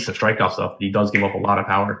has decent strikeout stuff. He does give up a lot of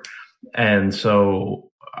power. And so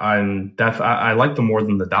I like them more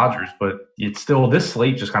than the Dodgers, but it's still, this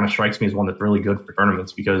slate just kind of strikes me as one that's really good for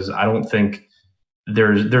tournaments because I don't think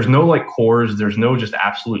there's no like cores. There's no just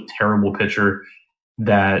absolute terrible pitcher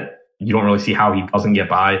that you don't really see how he doesn't get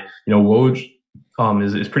by. You know, Woj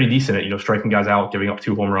is pretty decent at, striking guys out, giving up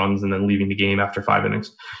 2 home runs and then leaving the game after 5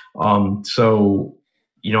 innings. So,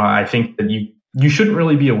 I think that you shouldn't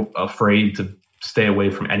really be afraid to stay away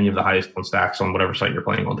from any of the highest owned stacks on whatever site you're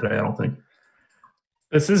playing on today, I don't think.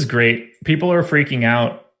 This is great. People are freaking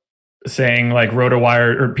out saying like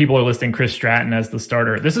RotoWire, or people are listing Chris Stratton as the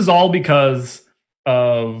starter. This is all because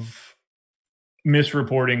of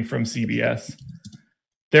misreporting from CBS.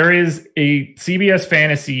 There is a CBS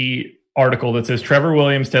Fantasy article that says Trevor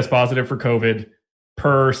Williams tests positive for COVID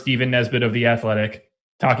per Stephen Nesbitt of The Athletic,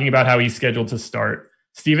 talking about how he's scheduled to start.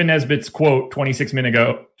 Stephen Nesbitt's quote 26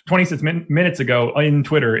 minutes ago in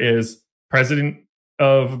Twitter is president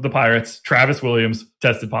of the Pirates, Travis Williams,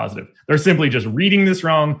 tested positive. They're simply just reading this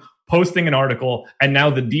wrong, posting an article, and now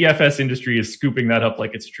the DFS industry is scooping that up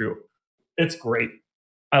like it's true. It's great.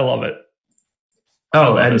 I love it.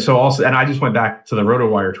 Oh, and so also, and I just went back to the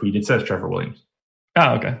RotoWire tweet. It says Trevor Williams.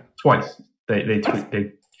 Oh, okay. Twice. They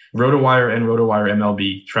RotoWire and RotoWire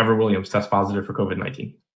MLB, Trevor Williams tests positive for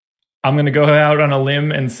COVID-19. I'm going to go out on a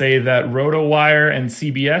limb and say that RotoWire and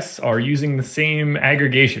CBS are using the same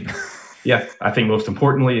aggregation. Yeah, I think most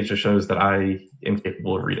importantly, it just shows that I am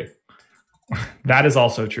capable of reading. That is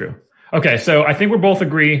also true. Okay, so I think we both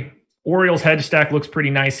agree. Orioles hedge stack looks pretty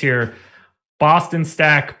nice here. Boston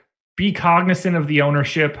stack, be cognizant of the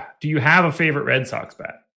ownership. Do you have a favorite Red Sox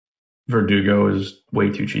bat? Verdugo is way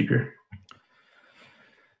too cheap here.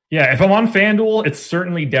 Yeah, if I'm on FanDuel, it's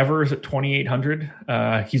certainly Devers at 2,800.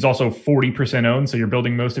 He's also 40% owned, so you're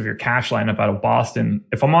building most of your cash lineup out of Boston.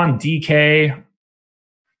 If I'm on DK,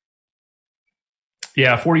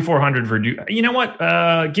 yeah, 4,400 Verdugo. You know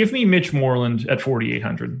what? Give me Mitch Moreland at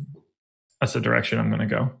 4,800. That's the direction I'm going to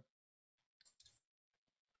go.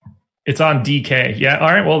 It's on DK. Yeah, all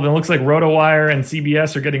right. Well, then it looks like RotoWire and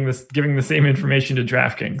CBS are giving the same information to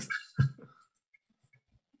DraftKings.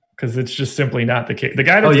 Because it's just simply not the case. The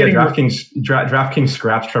guy that's DraftKings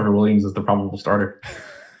scraps Trevor Williams as the probable starter.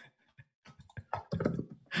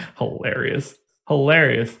 Hilarious.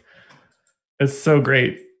 It's so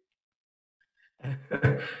great.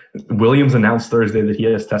 Williams announced Thursday that he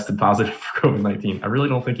has tested positive for COVID-19. I really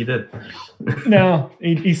don't think he did. No,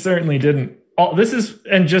 he certainly didn't. This is,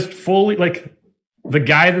 and just fully, like, the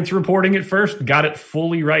guy that's reporting it first got it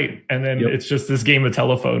fully right. And then It's just this game of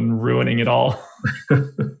telephone ruining it all.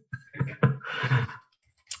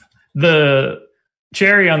 The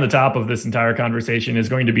cherry on the top of this entire conversation is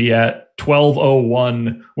going to be at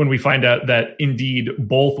 12:01 when we find out that indeed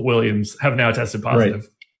both Williams have now tested positive. Right.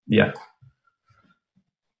 Yeah.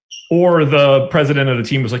 Or the president of the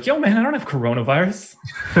team was like, yo, man, I don't have coronavirus.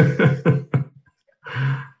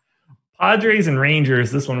 Padres and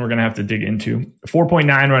Rangers, this one we're going to have to dig into. 4.9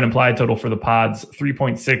 run implied total for the Pods,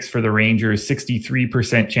 3.6 for the Rangers,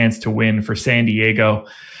 63% chance to win for San Diego.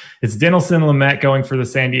 It's Dinelson Lamet going for the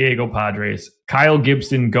San Diego Padres. Kyle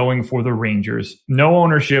Gibson going for the Rangers. No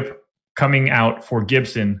ownership coming out for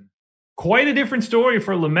Gibson. Quite a different story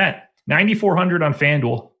for Lamet. 9,400 on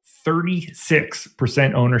FanDuel,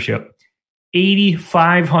 36% ownership.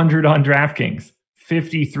 8,500 on DraftKings,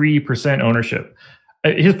 53% ownership.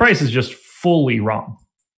 His price is just fully wrong.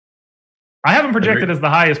 I have him projected as the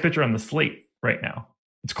highest pitcher on the slate right now.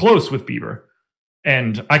 It's close with Bieber,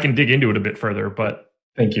 and I can dig into it a bit further, but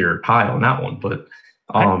I think you're high on that one, but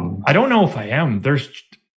I don't know if I am.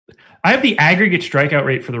 I have the aggregate strikeout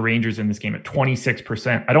rate for the Rangers in this game at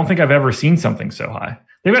 26%. I don't think I've ever seen something so high.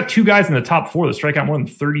 They've got two guys in the top four that strike out more than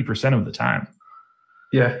 30% of the time.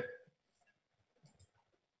 Yeah.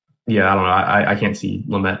 Yeah, I don't know. I can't see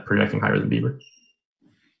Lamet projecting higher than Bieber.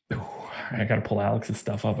 I got to pull Alex's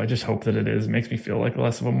stuff up. I just hope that it is. It makes me feel like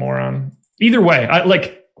less of a moron. Either way,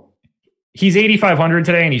 he's 8,500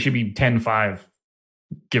 today, and he should be 10-5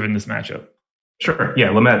 given this matchup. Sure. Yeah,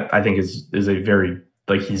 Lamet, I think, is a very...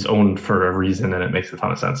 he's owned for a reason, and it makes a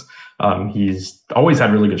ton of sense. He's always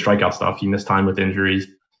had really good strikeout stuff. He missed time with injuries.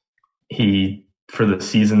 He, for the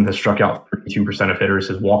season, has struck out 32% of hitters.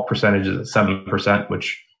 His walk percentage is at 7%,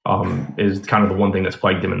 which is kind of the one thing that's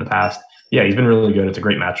plagued him in the past. Yeah, he's been really good. It's a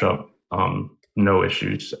great matchup. No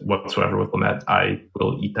issues whatsoever with Lamet. I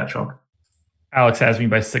will eat that chalk. Alex has me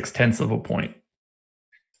by 0.6 of a point.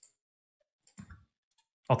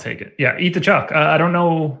 I'll take it. Yeah, eat the chalk. I don't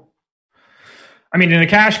know. I mean, in a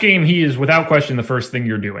cash game, he is without question the first thing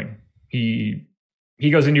you're doing. He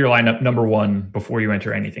goes into your lineup number one before you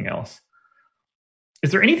enter anything else.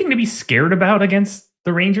 Is there anything to be scared about against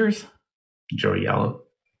the Rangers? Joey Gallo.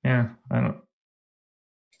 Yeah, I don't.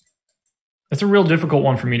 It's a real difficult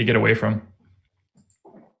one for me to get away from.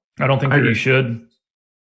 I don't think that you should.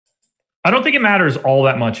 I don't think it matters all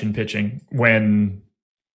that much in pitching when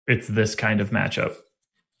it's this kind of matchup.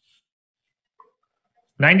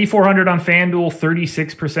 9,400 on FanDuel,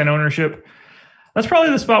 36% ownership. That's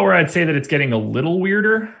probably the spot where I'd say that it's getting a little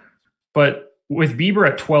weirder. But with Bieber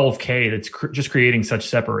at 12K, that's just creating such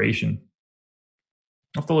separation.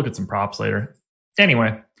 I'll have to look at some props later. Anyway,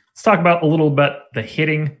 let's talk about a little bit the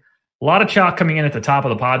hitting. A lot of chalk coming in at the top of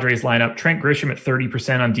the Padres lineup. Trent Grisham at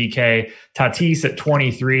 30% on DK. Tatis at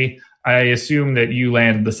 23%. I assume that you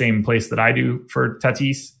land the same place that I do for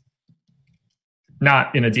Tatis.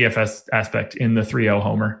 Not in a DFS aspect, in the 3-0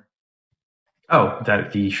 homer. Oh,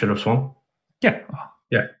 that he should have swung? Yeah.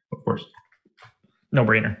 Yeah, of course. No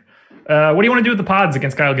brainer. What do you want to do with the Pods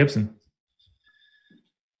against Kyle Gibson?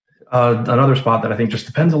 Another spot that I think just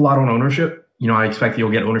depends a lot on ownership. I expect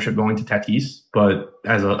you'll get ownership going to Tatis, but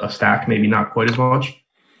as a stack, maybe not quite as much.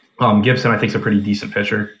 Gibson, I think, is a pretty decent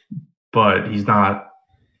pitcher, but he's not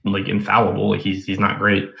infallible. He's not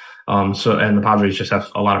great. And the Padres just have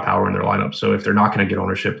a lot of power in their lineup. So if they're not going to get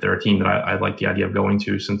ownership, they're a team that I like the idea of going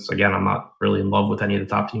to, since again, I'm not really in love with any of the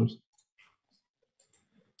top teams.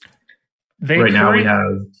 Right now we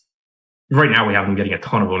have them getting a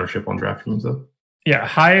ton of ownership on DraftKings though. Yeah,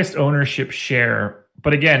 highest ownership share.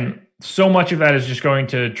 But again, so much of that is just going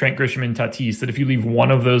to Trent Grisham and Tatis that if you leave one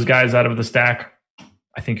of those guys out of the stack,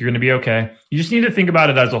 I think you're going to be okay. You just need to think about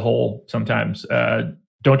it as a whole sometimes.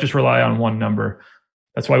 Don't just rely on one number.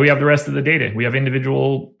 That's why we have the rest of the data. We have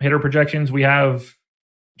individual hitter projections. We have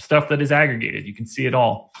stuff that is aggregated. You can see it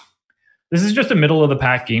all. This is just a middle of the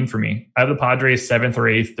pack game for me. I have the Padres 7th or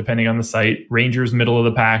 8th, depending on the site. Rangers middle of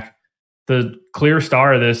the pack. The clear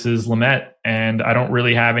star of this is Lamet, and I don't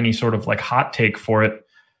really have any sort of hot take for it.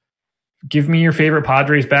 Give me your favorite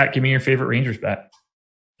Padres bat. Give me your favorite Rangers bat.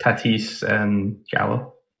 Tatis and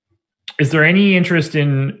Gallo. Is there any interest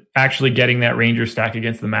in actually getting that Rangers stack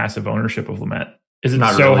against the massive ownership of Lamet? Is it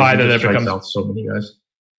not so really high that it becomes out so many guys?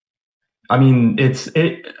 I mean,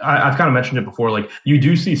 I've kind of mentioned it before. You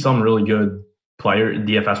do see some really good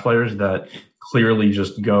DFS players that clearly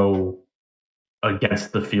just go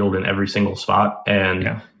against the field in every single spot.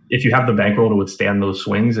 And if you have the bankroll to withstand those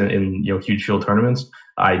swings in huge field tournaments,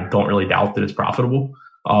 I don't really doubt that it's profitable.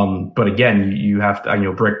 But again, you have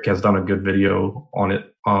to, Brick has done a good video on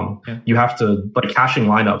it. You have to, cashing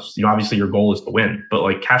lineups, obviously your goal is to win,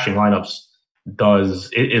 but cashing lineups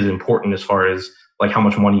is important as far as how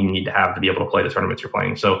much money you need to have to be able to play the tournaments you're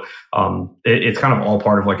playing. So it's kind of all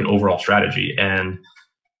part of an overall strategy. And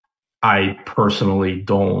I personally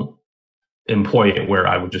don't employ it where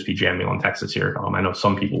I would just be jamming on Texas here. I know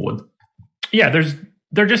some people would. Yeah,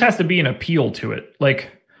 there just has to be an appeal to it.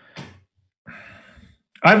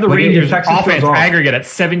 I have the Rangers offense aggregate at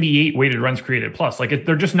 78 weighted runs created plus.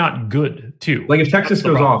 They're just not good, too. If Texas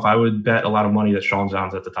goes off, I would bet a lot of money that Sean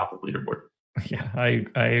John's at the top of the leaderboard. Yeah, I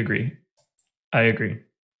agree.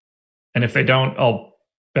 And if they don't, I'll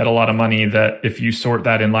bet a lot of money that if you sort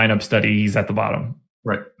that in lineup study, he's at the bottom.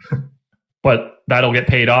 Right. But that'll get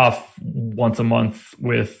paid off once a month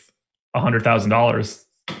with $100,000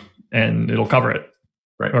 and it'll cover it.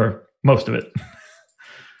 Right. Or most of it.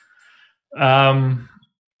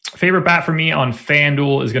 Favorite bat for me on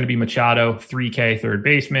FanDuel is going to be Machado, 3K third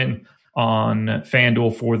baseman. On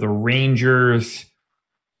FanDuel for the Rangers,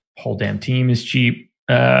 whole damn team is cheap.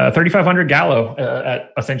 3,500 Gallo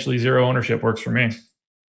at essentially zero ownership works for me.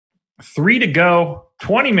 3 to go,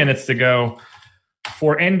 20 minutes to go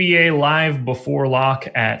for NBA Live Before Lock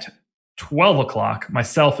at 12 o'clock.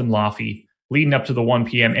 Myself and Laffy leading up to the 1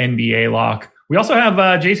 p.m. NBA lock. We also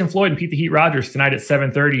have Jason Floyd and Pete the Heat Rogers tonight at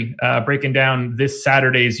 7:30, breaking down this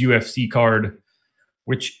Saturday's UFC card,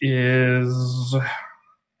 which is...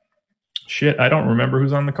 Shit, I don't remember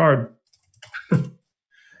who's on the card.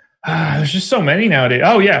 There's just so many nowadays.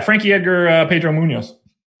 Oh, yeah, Frankie Edgar, Pedro Munoz.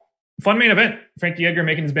 Fun main event. Frankie Edgar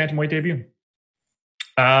making his bantamweight debut.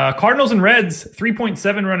 Cardinals and Reds,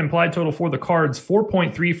 3.7 run implied total for the Cards,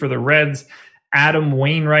 4.3 for the Reds. Adam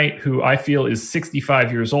Wainwright, who I feel is 65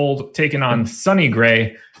 years old, taking on Sonny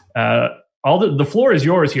Gray. The floor is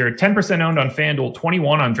yours here. 10% owned on FanDuel,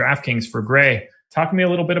 21 on DraftKings for Gray. Talk to me a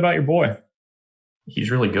little bit about your boy.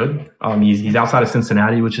 He's really good. He's outside of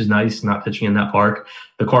Cincinnati, which is nice, not pitching in that park.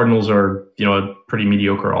 The Cardinals are, a pretty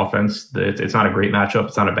mediocre offense. It's not a great matchup.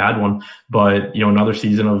 It's not a bad one. But, another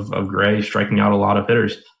season of Gray striking out a lot of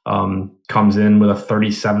hitters. Comes in with a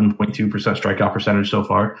 37.2% strikeout percentage so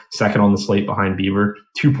far, second on the slate behind Bieber,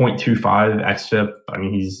 2.25 xFIP. I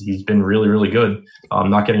mean, he's been really, really good.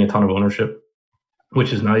 Not getting a ton of ownership,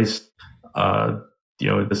 which is nice.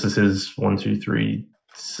 This is his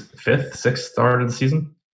 6th start of the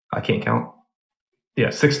season. I can't count. Yeah,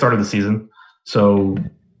 6th start of the season. So,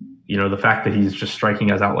 the fact that he's just striking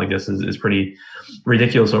guys out like this is pretty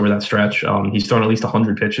ridiculous over that stretch. He's thrown at least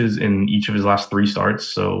 100 pitches in each of his last 3 starts,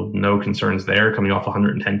 so no concerns there, coming off a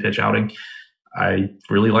 110-pitch outing. I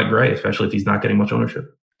really like Gray, especially if he's not getting much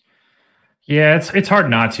ownership. Yeah, it's hard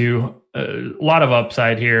not to. A lot of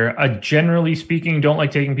upside here. Generally speaking, don't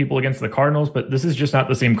like taking people against the Cardinals, but this is just not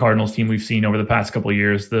the same Cardinals team we've seen over the past couple of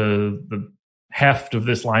years. The heft of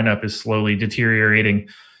this lineup is slowly deteriorating.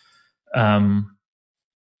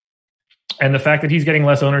 And the fact that he's getting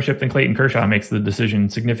less ownership than Clayton Kershaw makes the decision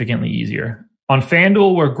significantly easier. On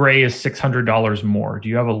FanDuel, where Gray is $600 more, do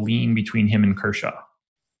you have a lean between him and Kershaw?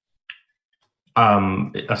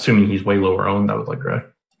 Assuming he's way lower owned, I would like Gray.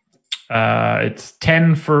 It's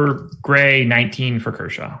 10 for Gray, 19 for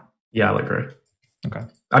Kershaw. Yeah, I like Gray. Okay.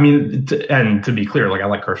 I mean, and to be clear, I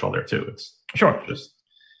like Kershaw there too. It's sure. Just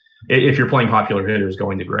if you're playing popular hitters,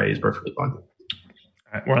 going to Gray is perfectly fine.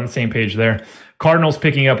 All right, we're on the same page there. Cardinals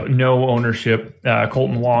picking up no ownership.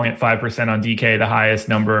 Colton Wong at 5% on DK, the highest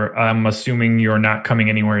number. I'm assuming you're not coming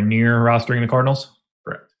anywhere near rostering the Cardinals?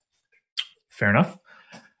 Correct. Fair enough.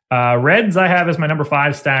 Reds I have as my number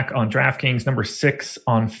 5 stack on DraftKings, number 6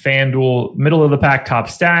 on FanDuel. Middle of the pack top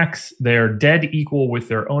stacks. They're dead equal with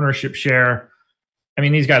their ownership share. I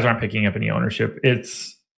mean, these guys aren't picking up any ownership.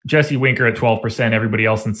 It's Jesse Winker at 12%, everybody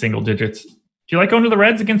else in single digits. Do you like going to the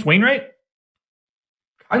Reds against Wainwright?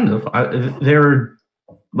 Kind of. They're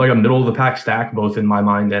like a middle of the pack stack, both in my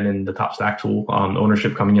mind and in the top stack tool.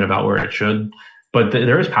 Ownership coming in about where it should. But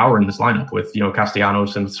there is power in this lineup with,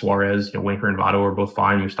 Castellanos and Suarez, Winker and Votto are both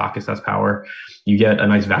fine. Moustakas has power. You get a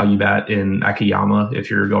nice value bet in Akiyama if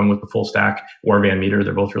you're going with the full stack, or Van Meter.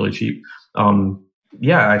 They're both really cheap.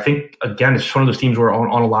 I think, again, it's one of those teams where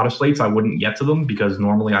on a lot of slates, I wouldn't get to them because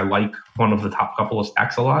normally I like one of the top couple of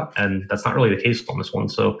stacks a lot, and that's not really the case on this one.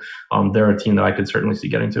 So they're a team that I could certainly see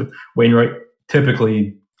getting to. Wainwright,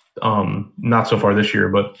 typically, not so far this year,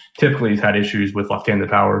 but typically he's had issues with left-handed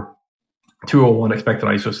power. 201 expected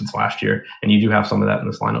ISO since last year, and you do have some of that in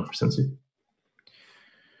this lineup for Cincy.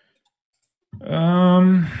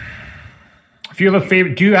 If you have a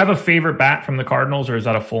favorite, do you have a favorite bat from the Cardinals, or is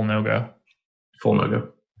that a full no-go? Full no-go.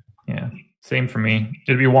 Yeah, same for me.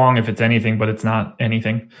 It'd be Wong if it's anything, but it's not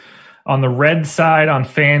anything. On the red side, on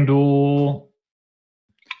FanDuel,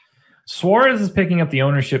 Suarez is picking up the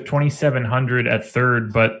ownership, 2,700 at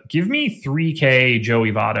third, but give me 3K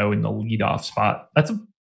Joey Votto in the leadoff spot.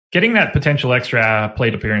 Getting that potential extra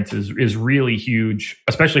plate appearance is really huge,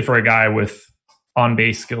 especially for a guy with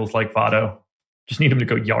on-base skills like Votto. Just need him to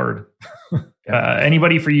go yard.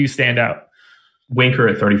 Anybody for you stand out? Winker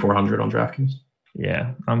at 3,400 on DraftKings.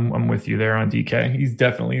 Yeah, I'm with you there on DK. He's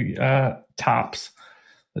definitely tops.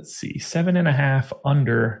 Let's see, 7.5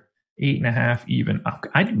 under, 8.5 even.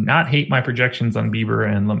 I did not hate my projections on Bieber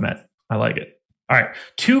and Lamet. I like it. All right,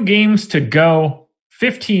 2 games to go,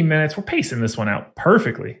 15 minutes. We're pacing this one out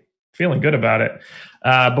perfectly. Feeling good about it.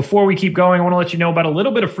 Before we keep going, I want to let you know about a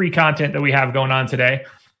little bit of free content that we have going on today.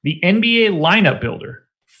 The NBA Lineup Builder,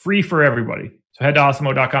 free for everybody. So head to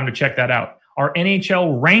awesemo.com to check that out. Our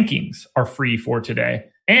NHL rankings are free for today.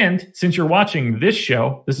 And since you're watching this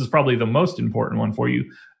show, this is probably the most important one for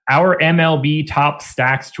you. Our MLB Top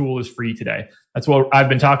Stacks tool is free today. That's what I've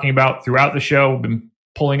been talking about throughout the show. We've been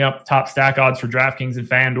pulling up top stack odds for DraftKings and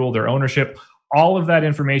FanDuel, their ownership. All of that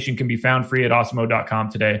information can be found free at awesemo.com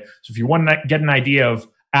today. So if you want to get an idea of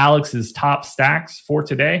Alex's top stacks for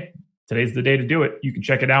today, today's the day to do it. You can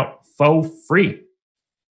check it out for free.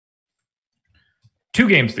 2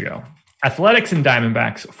 games to go. Athletics and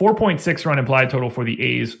Diamondbacks, 4.6 run implied total for the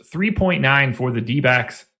A's, 3.9 for the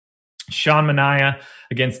D-backs. Sean Manaea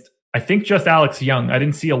against, I think, just Alex Young. I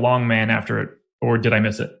didn't see a long man after it, or did I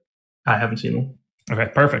miss it? I haven't seen him.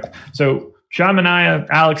 Okay, perfect. So Sean Manaea,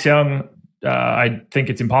 Alex Young, I think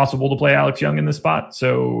it's impossible to play Alex Young in this spot.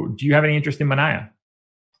 So do you have any interest in Manaea?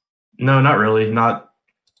 No, not really. Not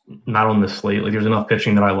on this slate. Like, there's enough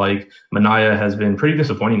pitching that I like. Manaea has been pretty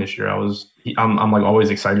disappointing this year. I'm like always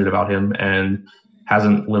excited about him and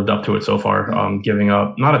hasn't lived up to it so far. Giving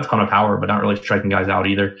up not a ton of power, but not really striking guys out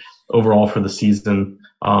either. Overall for the season,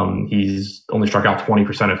 he's only struck out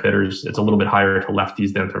 20% of hitters. It's a little bit higher to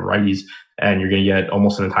lefties than to righties, and you're going to get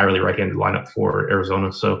almost an entirely right-handed lineup for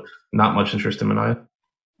Arizona. So not much interest in Manaea.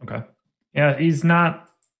 Okay. Yeah, he's not.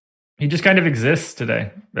 He just kind of exists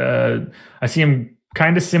today. I see him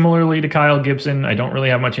kind of similarly to Kyle Gibson. I don't really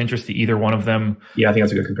have much interest in either one of them. Yeah, I think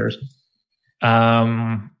that's a good comparison.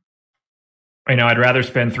 I'd rather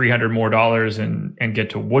spend $300 more and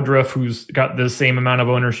get to Woodruff, who's got the same amount of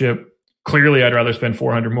ownership. Clearly, I'd rather spend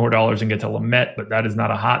 $400 more and get to Lamet, but that is not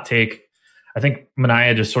a hot take. I think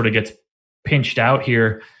Manaea just sort of gets pinched out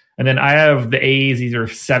here. And then I have the A's either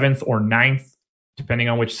 7th or 9th, depending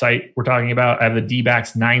on which site we're talking about. I have the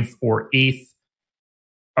D-backs 9th or 8th.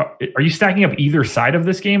 Are you stacking up either side of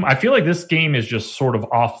this game? I feel like this game is just sort of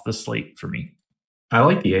off the slate for me. I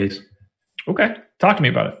like the A's. Okay. Talk to me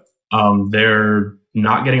about it. They're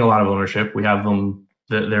not getting a lot of ownership. We have them,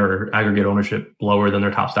 their aggregate ownership lower than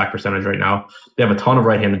their top stack percentage right now. They have a ton of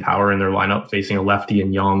right-handed power in their lineup, facing a lefty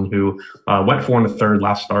and Young, who went 4 1/3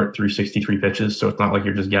 last start through 63 pitches. So it's not like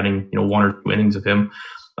you're just getting 1 or 2 innings of him.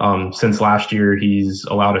 Since last year, he's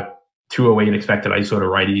allowed a 208 expected ISO to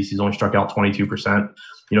righties. He's only struck out 22%.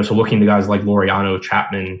 So looking to guys like Laureano,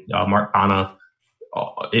 Chapman, Mark Hanna,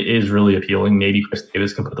 it is really appealing. Maybe Chris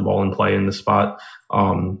Davis can put the ball in play in this spot.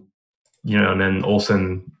 And then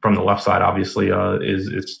Olsen from the left side, obviously,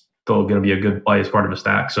 is still going to be a good play as part of a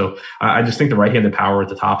stack. So I just think the right-handed power at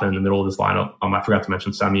the top and in the middle of this lineup, I forgot to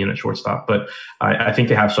mention Semien at shortstop, but I think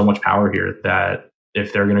they have so much power here that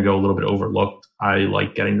if they're going to go a little bit overlooked, I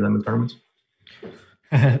like getting to them in tournaments.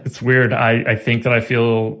 It's weird. I think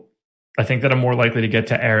that I'm more likely to get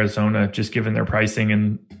to Arizona just given their pricing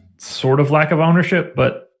and sort of lack of ownership,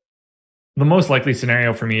 but the most likely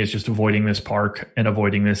scenario for me is just avoiding this park and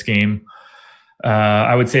avoiding this game.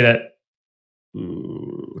 I would say that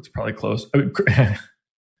it's probably close.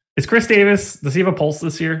 Is Chris Davis, does he have a pulse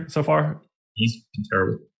this year so far? He's been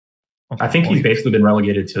terrible. Okay. I think he's basically been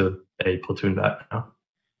relegated to a platoon bat now.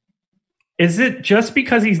 Is it just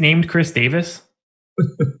because he's named Chris Davis?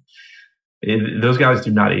 Those guys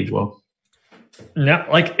do not age well. No,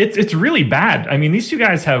 it's really bad. I mean, these two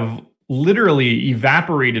guys have literally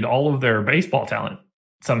evaporated all of their baseball talent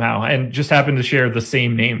somehow and just happen to share the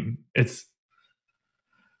same name. It's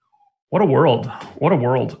what a world. What a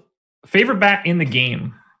world. Favorite bat in the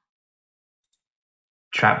game?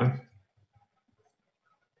 Chapman.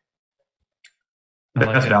 The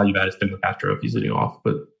best value bat is Tim LeCastro if he's leading off,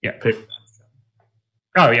 but yeah.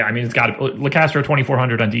 Oh yeah, I mean, it's got LeCastro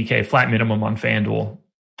 2,400 on DK, flat minimum on FanDuel.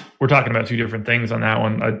 We're talking about two different things on that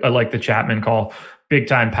one. I like the Chapman call. Big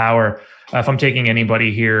time power. If I'm taking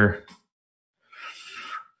anybody here,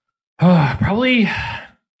 probably, I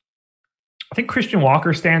think Christian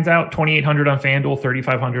Walker stands out. 2,800 on FanDuel,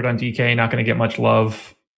 3,500 on DK. Not going to get much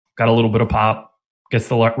love. Got a little bit of pop. Gets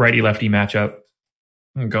the righty-lefty matchup.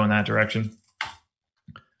 I'm going to go in that direction.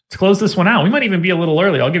 Let's close this one out. We might even be a little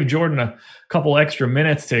early. I'll give Jordan a couple extra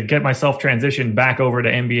minutes to get myself transitioned back over to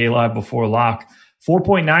NBA Live before lock.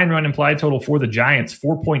 4.9 run implied total for the Giants,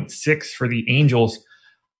 4.6 for the Angels.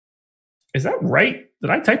 Is that right?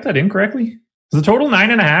 Did I type that incorrectly? Is the total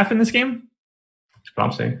 9.5 in this game? That's what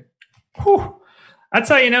I'm saying. Whew. That's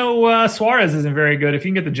how you know Suarez isn't very good. If you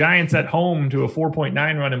can get the Giants at home to a 4.9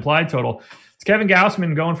 run implied total. It's Kevin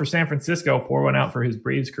Gausman going for San Francisco. Pour one out for his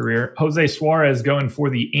Braves career. Jose Suarez going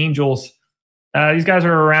for the Angels. These guys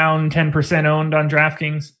are around 10% owned on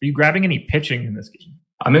DraftKings. Are you grabbing any pitching in this game?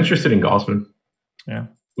 I'm interested in Gausman. Yeah.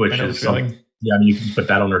 Which is something. Yeah, I mean, you can put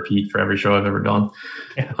that on repeat for every show I've ever done.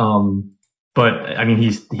 Yeah. But I mean,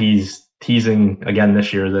 he's teasing again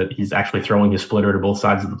this year that he's actually throwing his splitter to both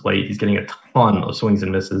sides of the plate. He's getting a ton of swings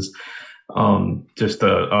and misses. Just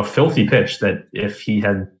a filthy pitch that if he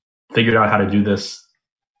had figured out how to do this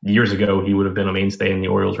years ago, he would have been a mainstay in the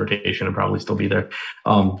Orioles rotation and probably still be there.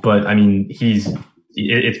 But I mean,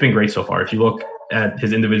 it's been great so far. If you look at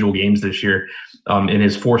his individual games this year. In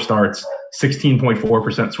his 4 starts,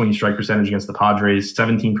 16.4% swinging strike percentage against the Padres,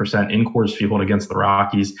 17% in Coors Field against the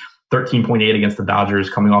Rockies, 13.8 against the Dodgers,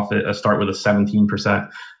 coming off a start with a 17%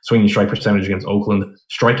 swinging strike percentage against Oakland.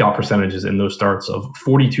 Strikeout percentages in those starts of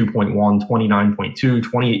 42.1, 29.2,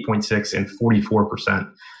 28.6, and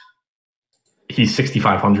 44%. He's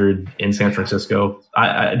 6,500 in San Francisco.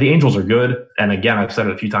 The Angels are good. And again, I've said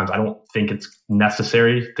it a few times, I don't think it's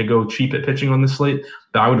necessary to go cheap at pitching on this slate.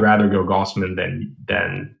 But I would rather go Gausman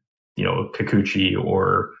than Kikuchi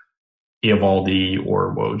or Eovaldi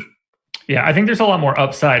or Woj. Yeah, I think there's a lot more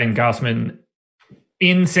upside in Gausman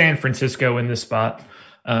in San Francisco in this spot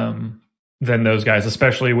than those guys,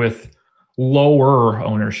 especially with lower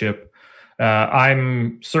ownership.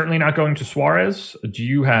 I'm certainly not going to Suarez. Do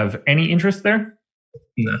you have any interest there?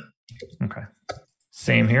 No. Okay.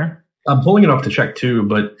 Same here. I'm pulling it up to check too,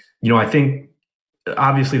 but I think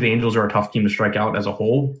obviously the Angels are a tough team to strike out as a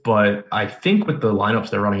whole, but I think with the lineups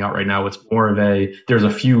they're running out right now, it's more of there's a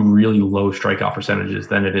few really low strikeout percentages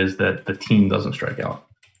than it is that the team doesn't strike out.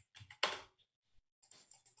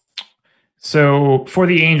 So for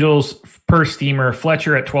the Angels, per steamer,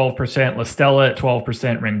 Fletcher at 12%, LaStella at 12%,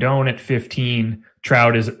 Rendon at 15%,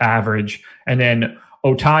 Trout is average, and then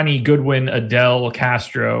Ohtani, Goodwin, Adele,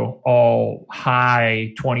 Castro, all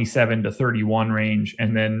high 27 to 31 range,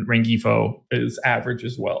 and then Rengifo is average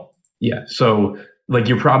as well. Yeah, so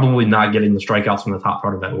you're probably not getting the strikeouts from the top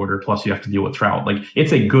part of that order, plus you have to deal with Trout.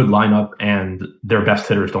 It's a good lineup, and their best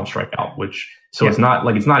hitters don't strike out, it's not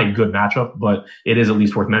a good matchup, but it is at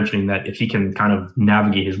least worth mentioning that if he can kind of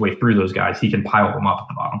navigate his way through those guys, he can pile them up at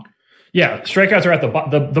the bottom. Yeah, strikeouts are at the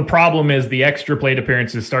bottom. The problem is the extra plate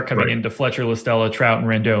appearances start coming into Fletcher, LaStella, Trout, and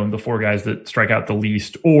Rendon, the 4 guys that strike out the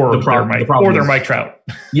least, or they're Mike Trout.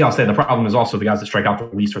 Yeah, I'll say the problem is also the guys that strike out the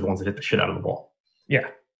least are the ones that hit the shit out of the ball. Yeah,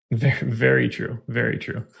 very, very true. Very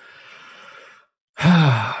true.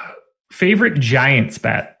 Favorite Giants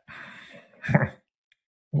bet?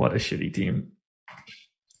 What a shitty team.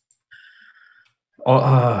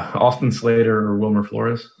 Austin Slater or Wilmer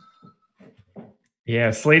Flores?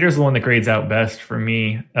 Yeah, Slater's the one that grades out best for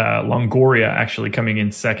me. Longoria actually coming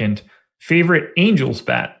in second. Favorite Angels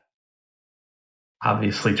bat?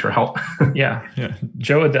 Obviously Trout. yeah,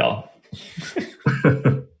 Joe Adele.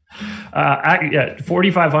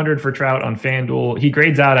 4,500 for Trout on FanDuel. He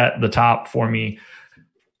grades out at the top for me.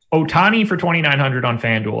 Ohtani for 2,900 on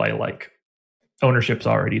FanDuel. I like. Ownership's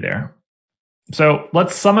already there. So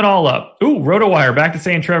let's sum it all up. Ooh, RotoWire back to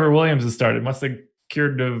saying Trevor Williams has started. Must have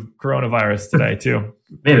cured of coronavirus today too.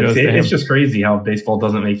 Man, it's just crazy how baseball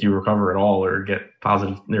doesn't make you recover at all or get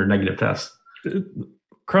positive or negative tests.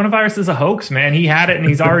 Coronavirus is a hoax, man. He had it and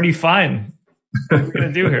he's already fine. What are we going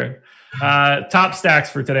to do here? Top stacks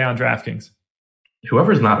for today on DraftKings.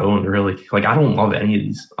 Whoever's not owned, really. I don't love any of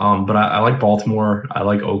these. But I like Baltimore. I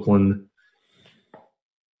like Oakland.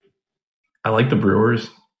 I like the Brewers.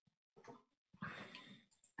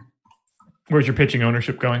 Where's your pitching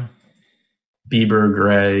ownership going? Bieber,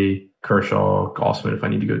 Gray, Kershaw, Gausman if I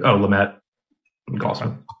need to go. Oh, Lamet,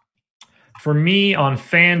 Gausman. For me on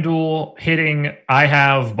FanDuel hitting, I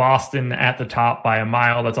have Boston at the top by a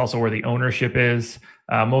mile. That's also where the ownership is.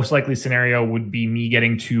 Most likely scenario would be me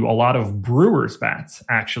getting to a lot of Brewers bats,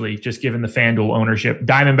 actually, just given the FanDuel ownership.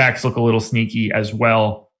 Diamondbacks look a little sneaky as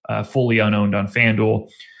well, fully unowned on FanDuel.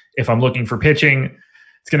 If I'm looking for pitching,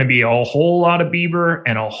 it's going to be a whole lot of Bieber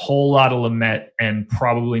and a whole lot of Lamet and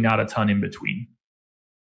probably not a ton in between.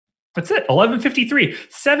 That's it. 11:53.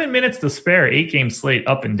 7 minutes to spare. 8-game slate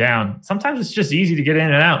up and down. Sometimes it's just easy to get in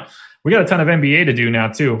and out. We got a ton of NBA to do now,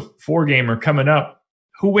 too. 4-gamer coming up.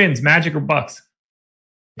 Who wins, Magic or Bucks?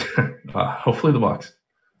 Hopefully the Bucks.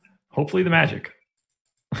 Hopefully the Magic.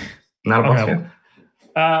 Not a Bucks fan.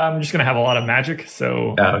 I'm just going to have a lot of Magic.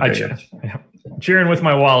 So okay, I'm cheering with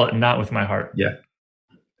my wallet and not with my heart. Yeah.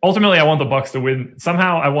 Ultimately, I want the Bucks to win.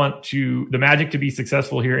 Somehow I want the Magic to be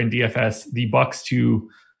successful here in DFS, the Bucks to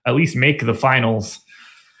at least make the finals.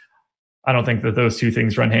 I don't think that those two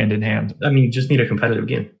things run hand in hand. I mean, you just need a competitive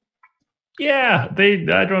game. Yeah,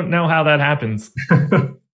 I don't know how that happens.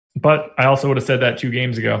 But I also would have said that 2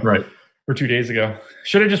 games ago. Right. Or 2 days ago.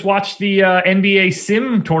 Should have just watched the NBA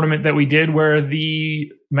Sim tournament that we did where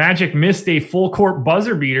the Magic missed a full court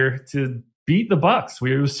buzzer beater to beat the Bucks.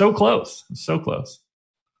 It was so close. So close.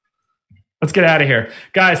 Let's get out of here.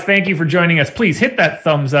 Guys, thank you for joining us. Please hit that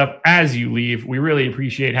thumbs up as you leave. We really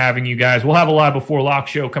appreciate having you guys. We'll have a Live Before Lock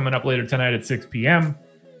show coming up later tonight at 6 p.m.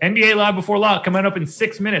 NBA Live Before Lock coming up in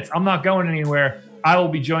 6 minutes. I'm not going anywhere. I will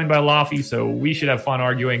be joined by Laffy, so we should have fun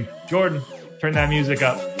arguing. Jordan, turn that music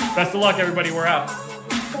up. Best of luck, everybody. We're out.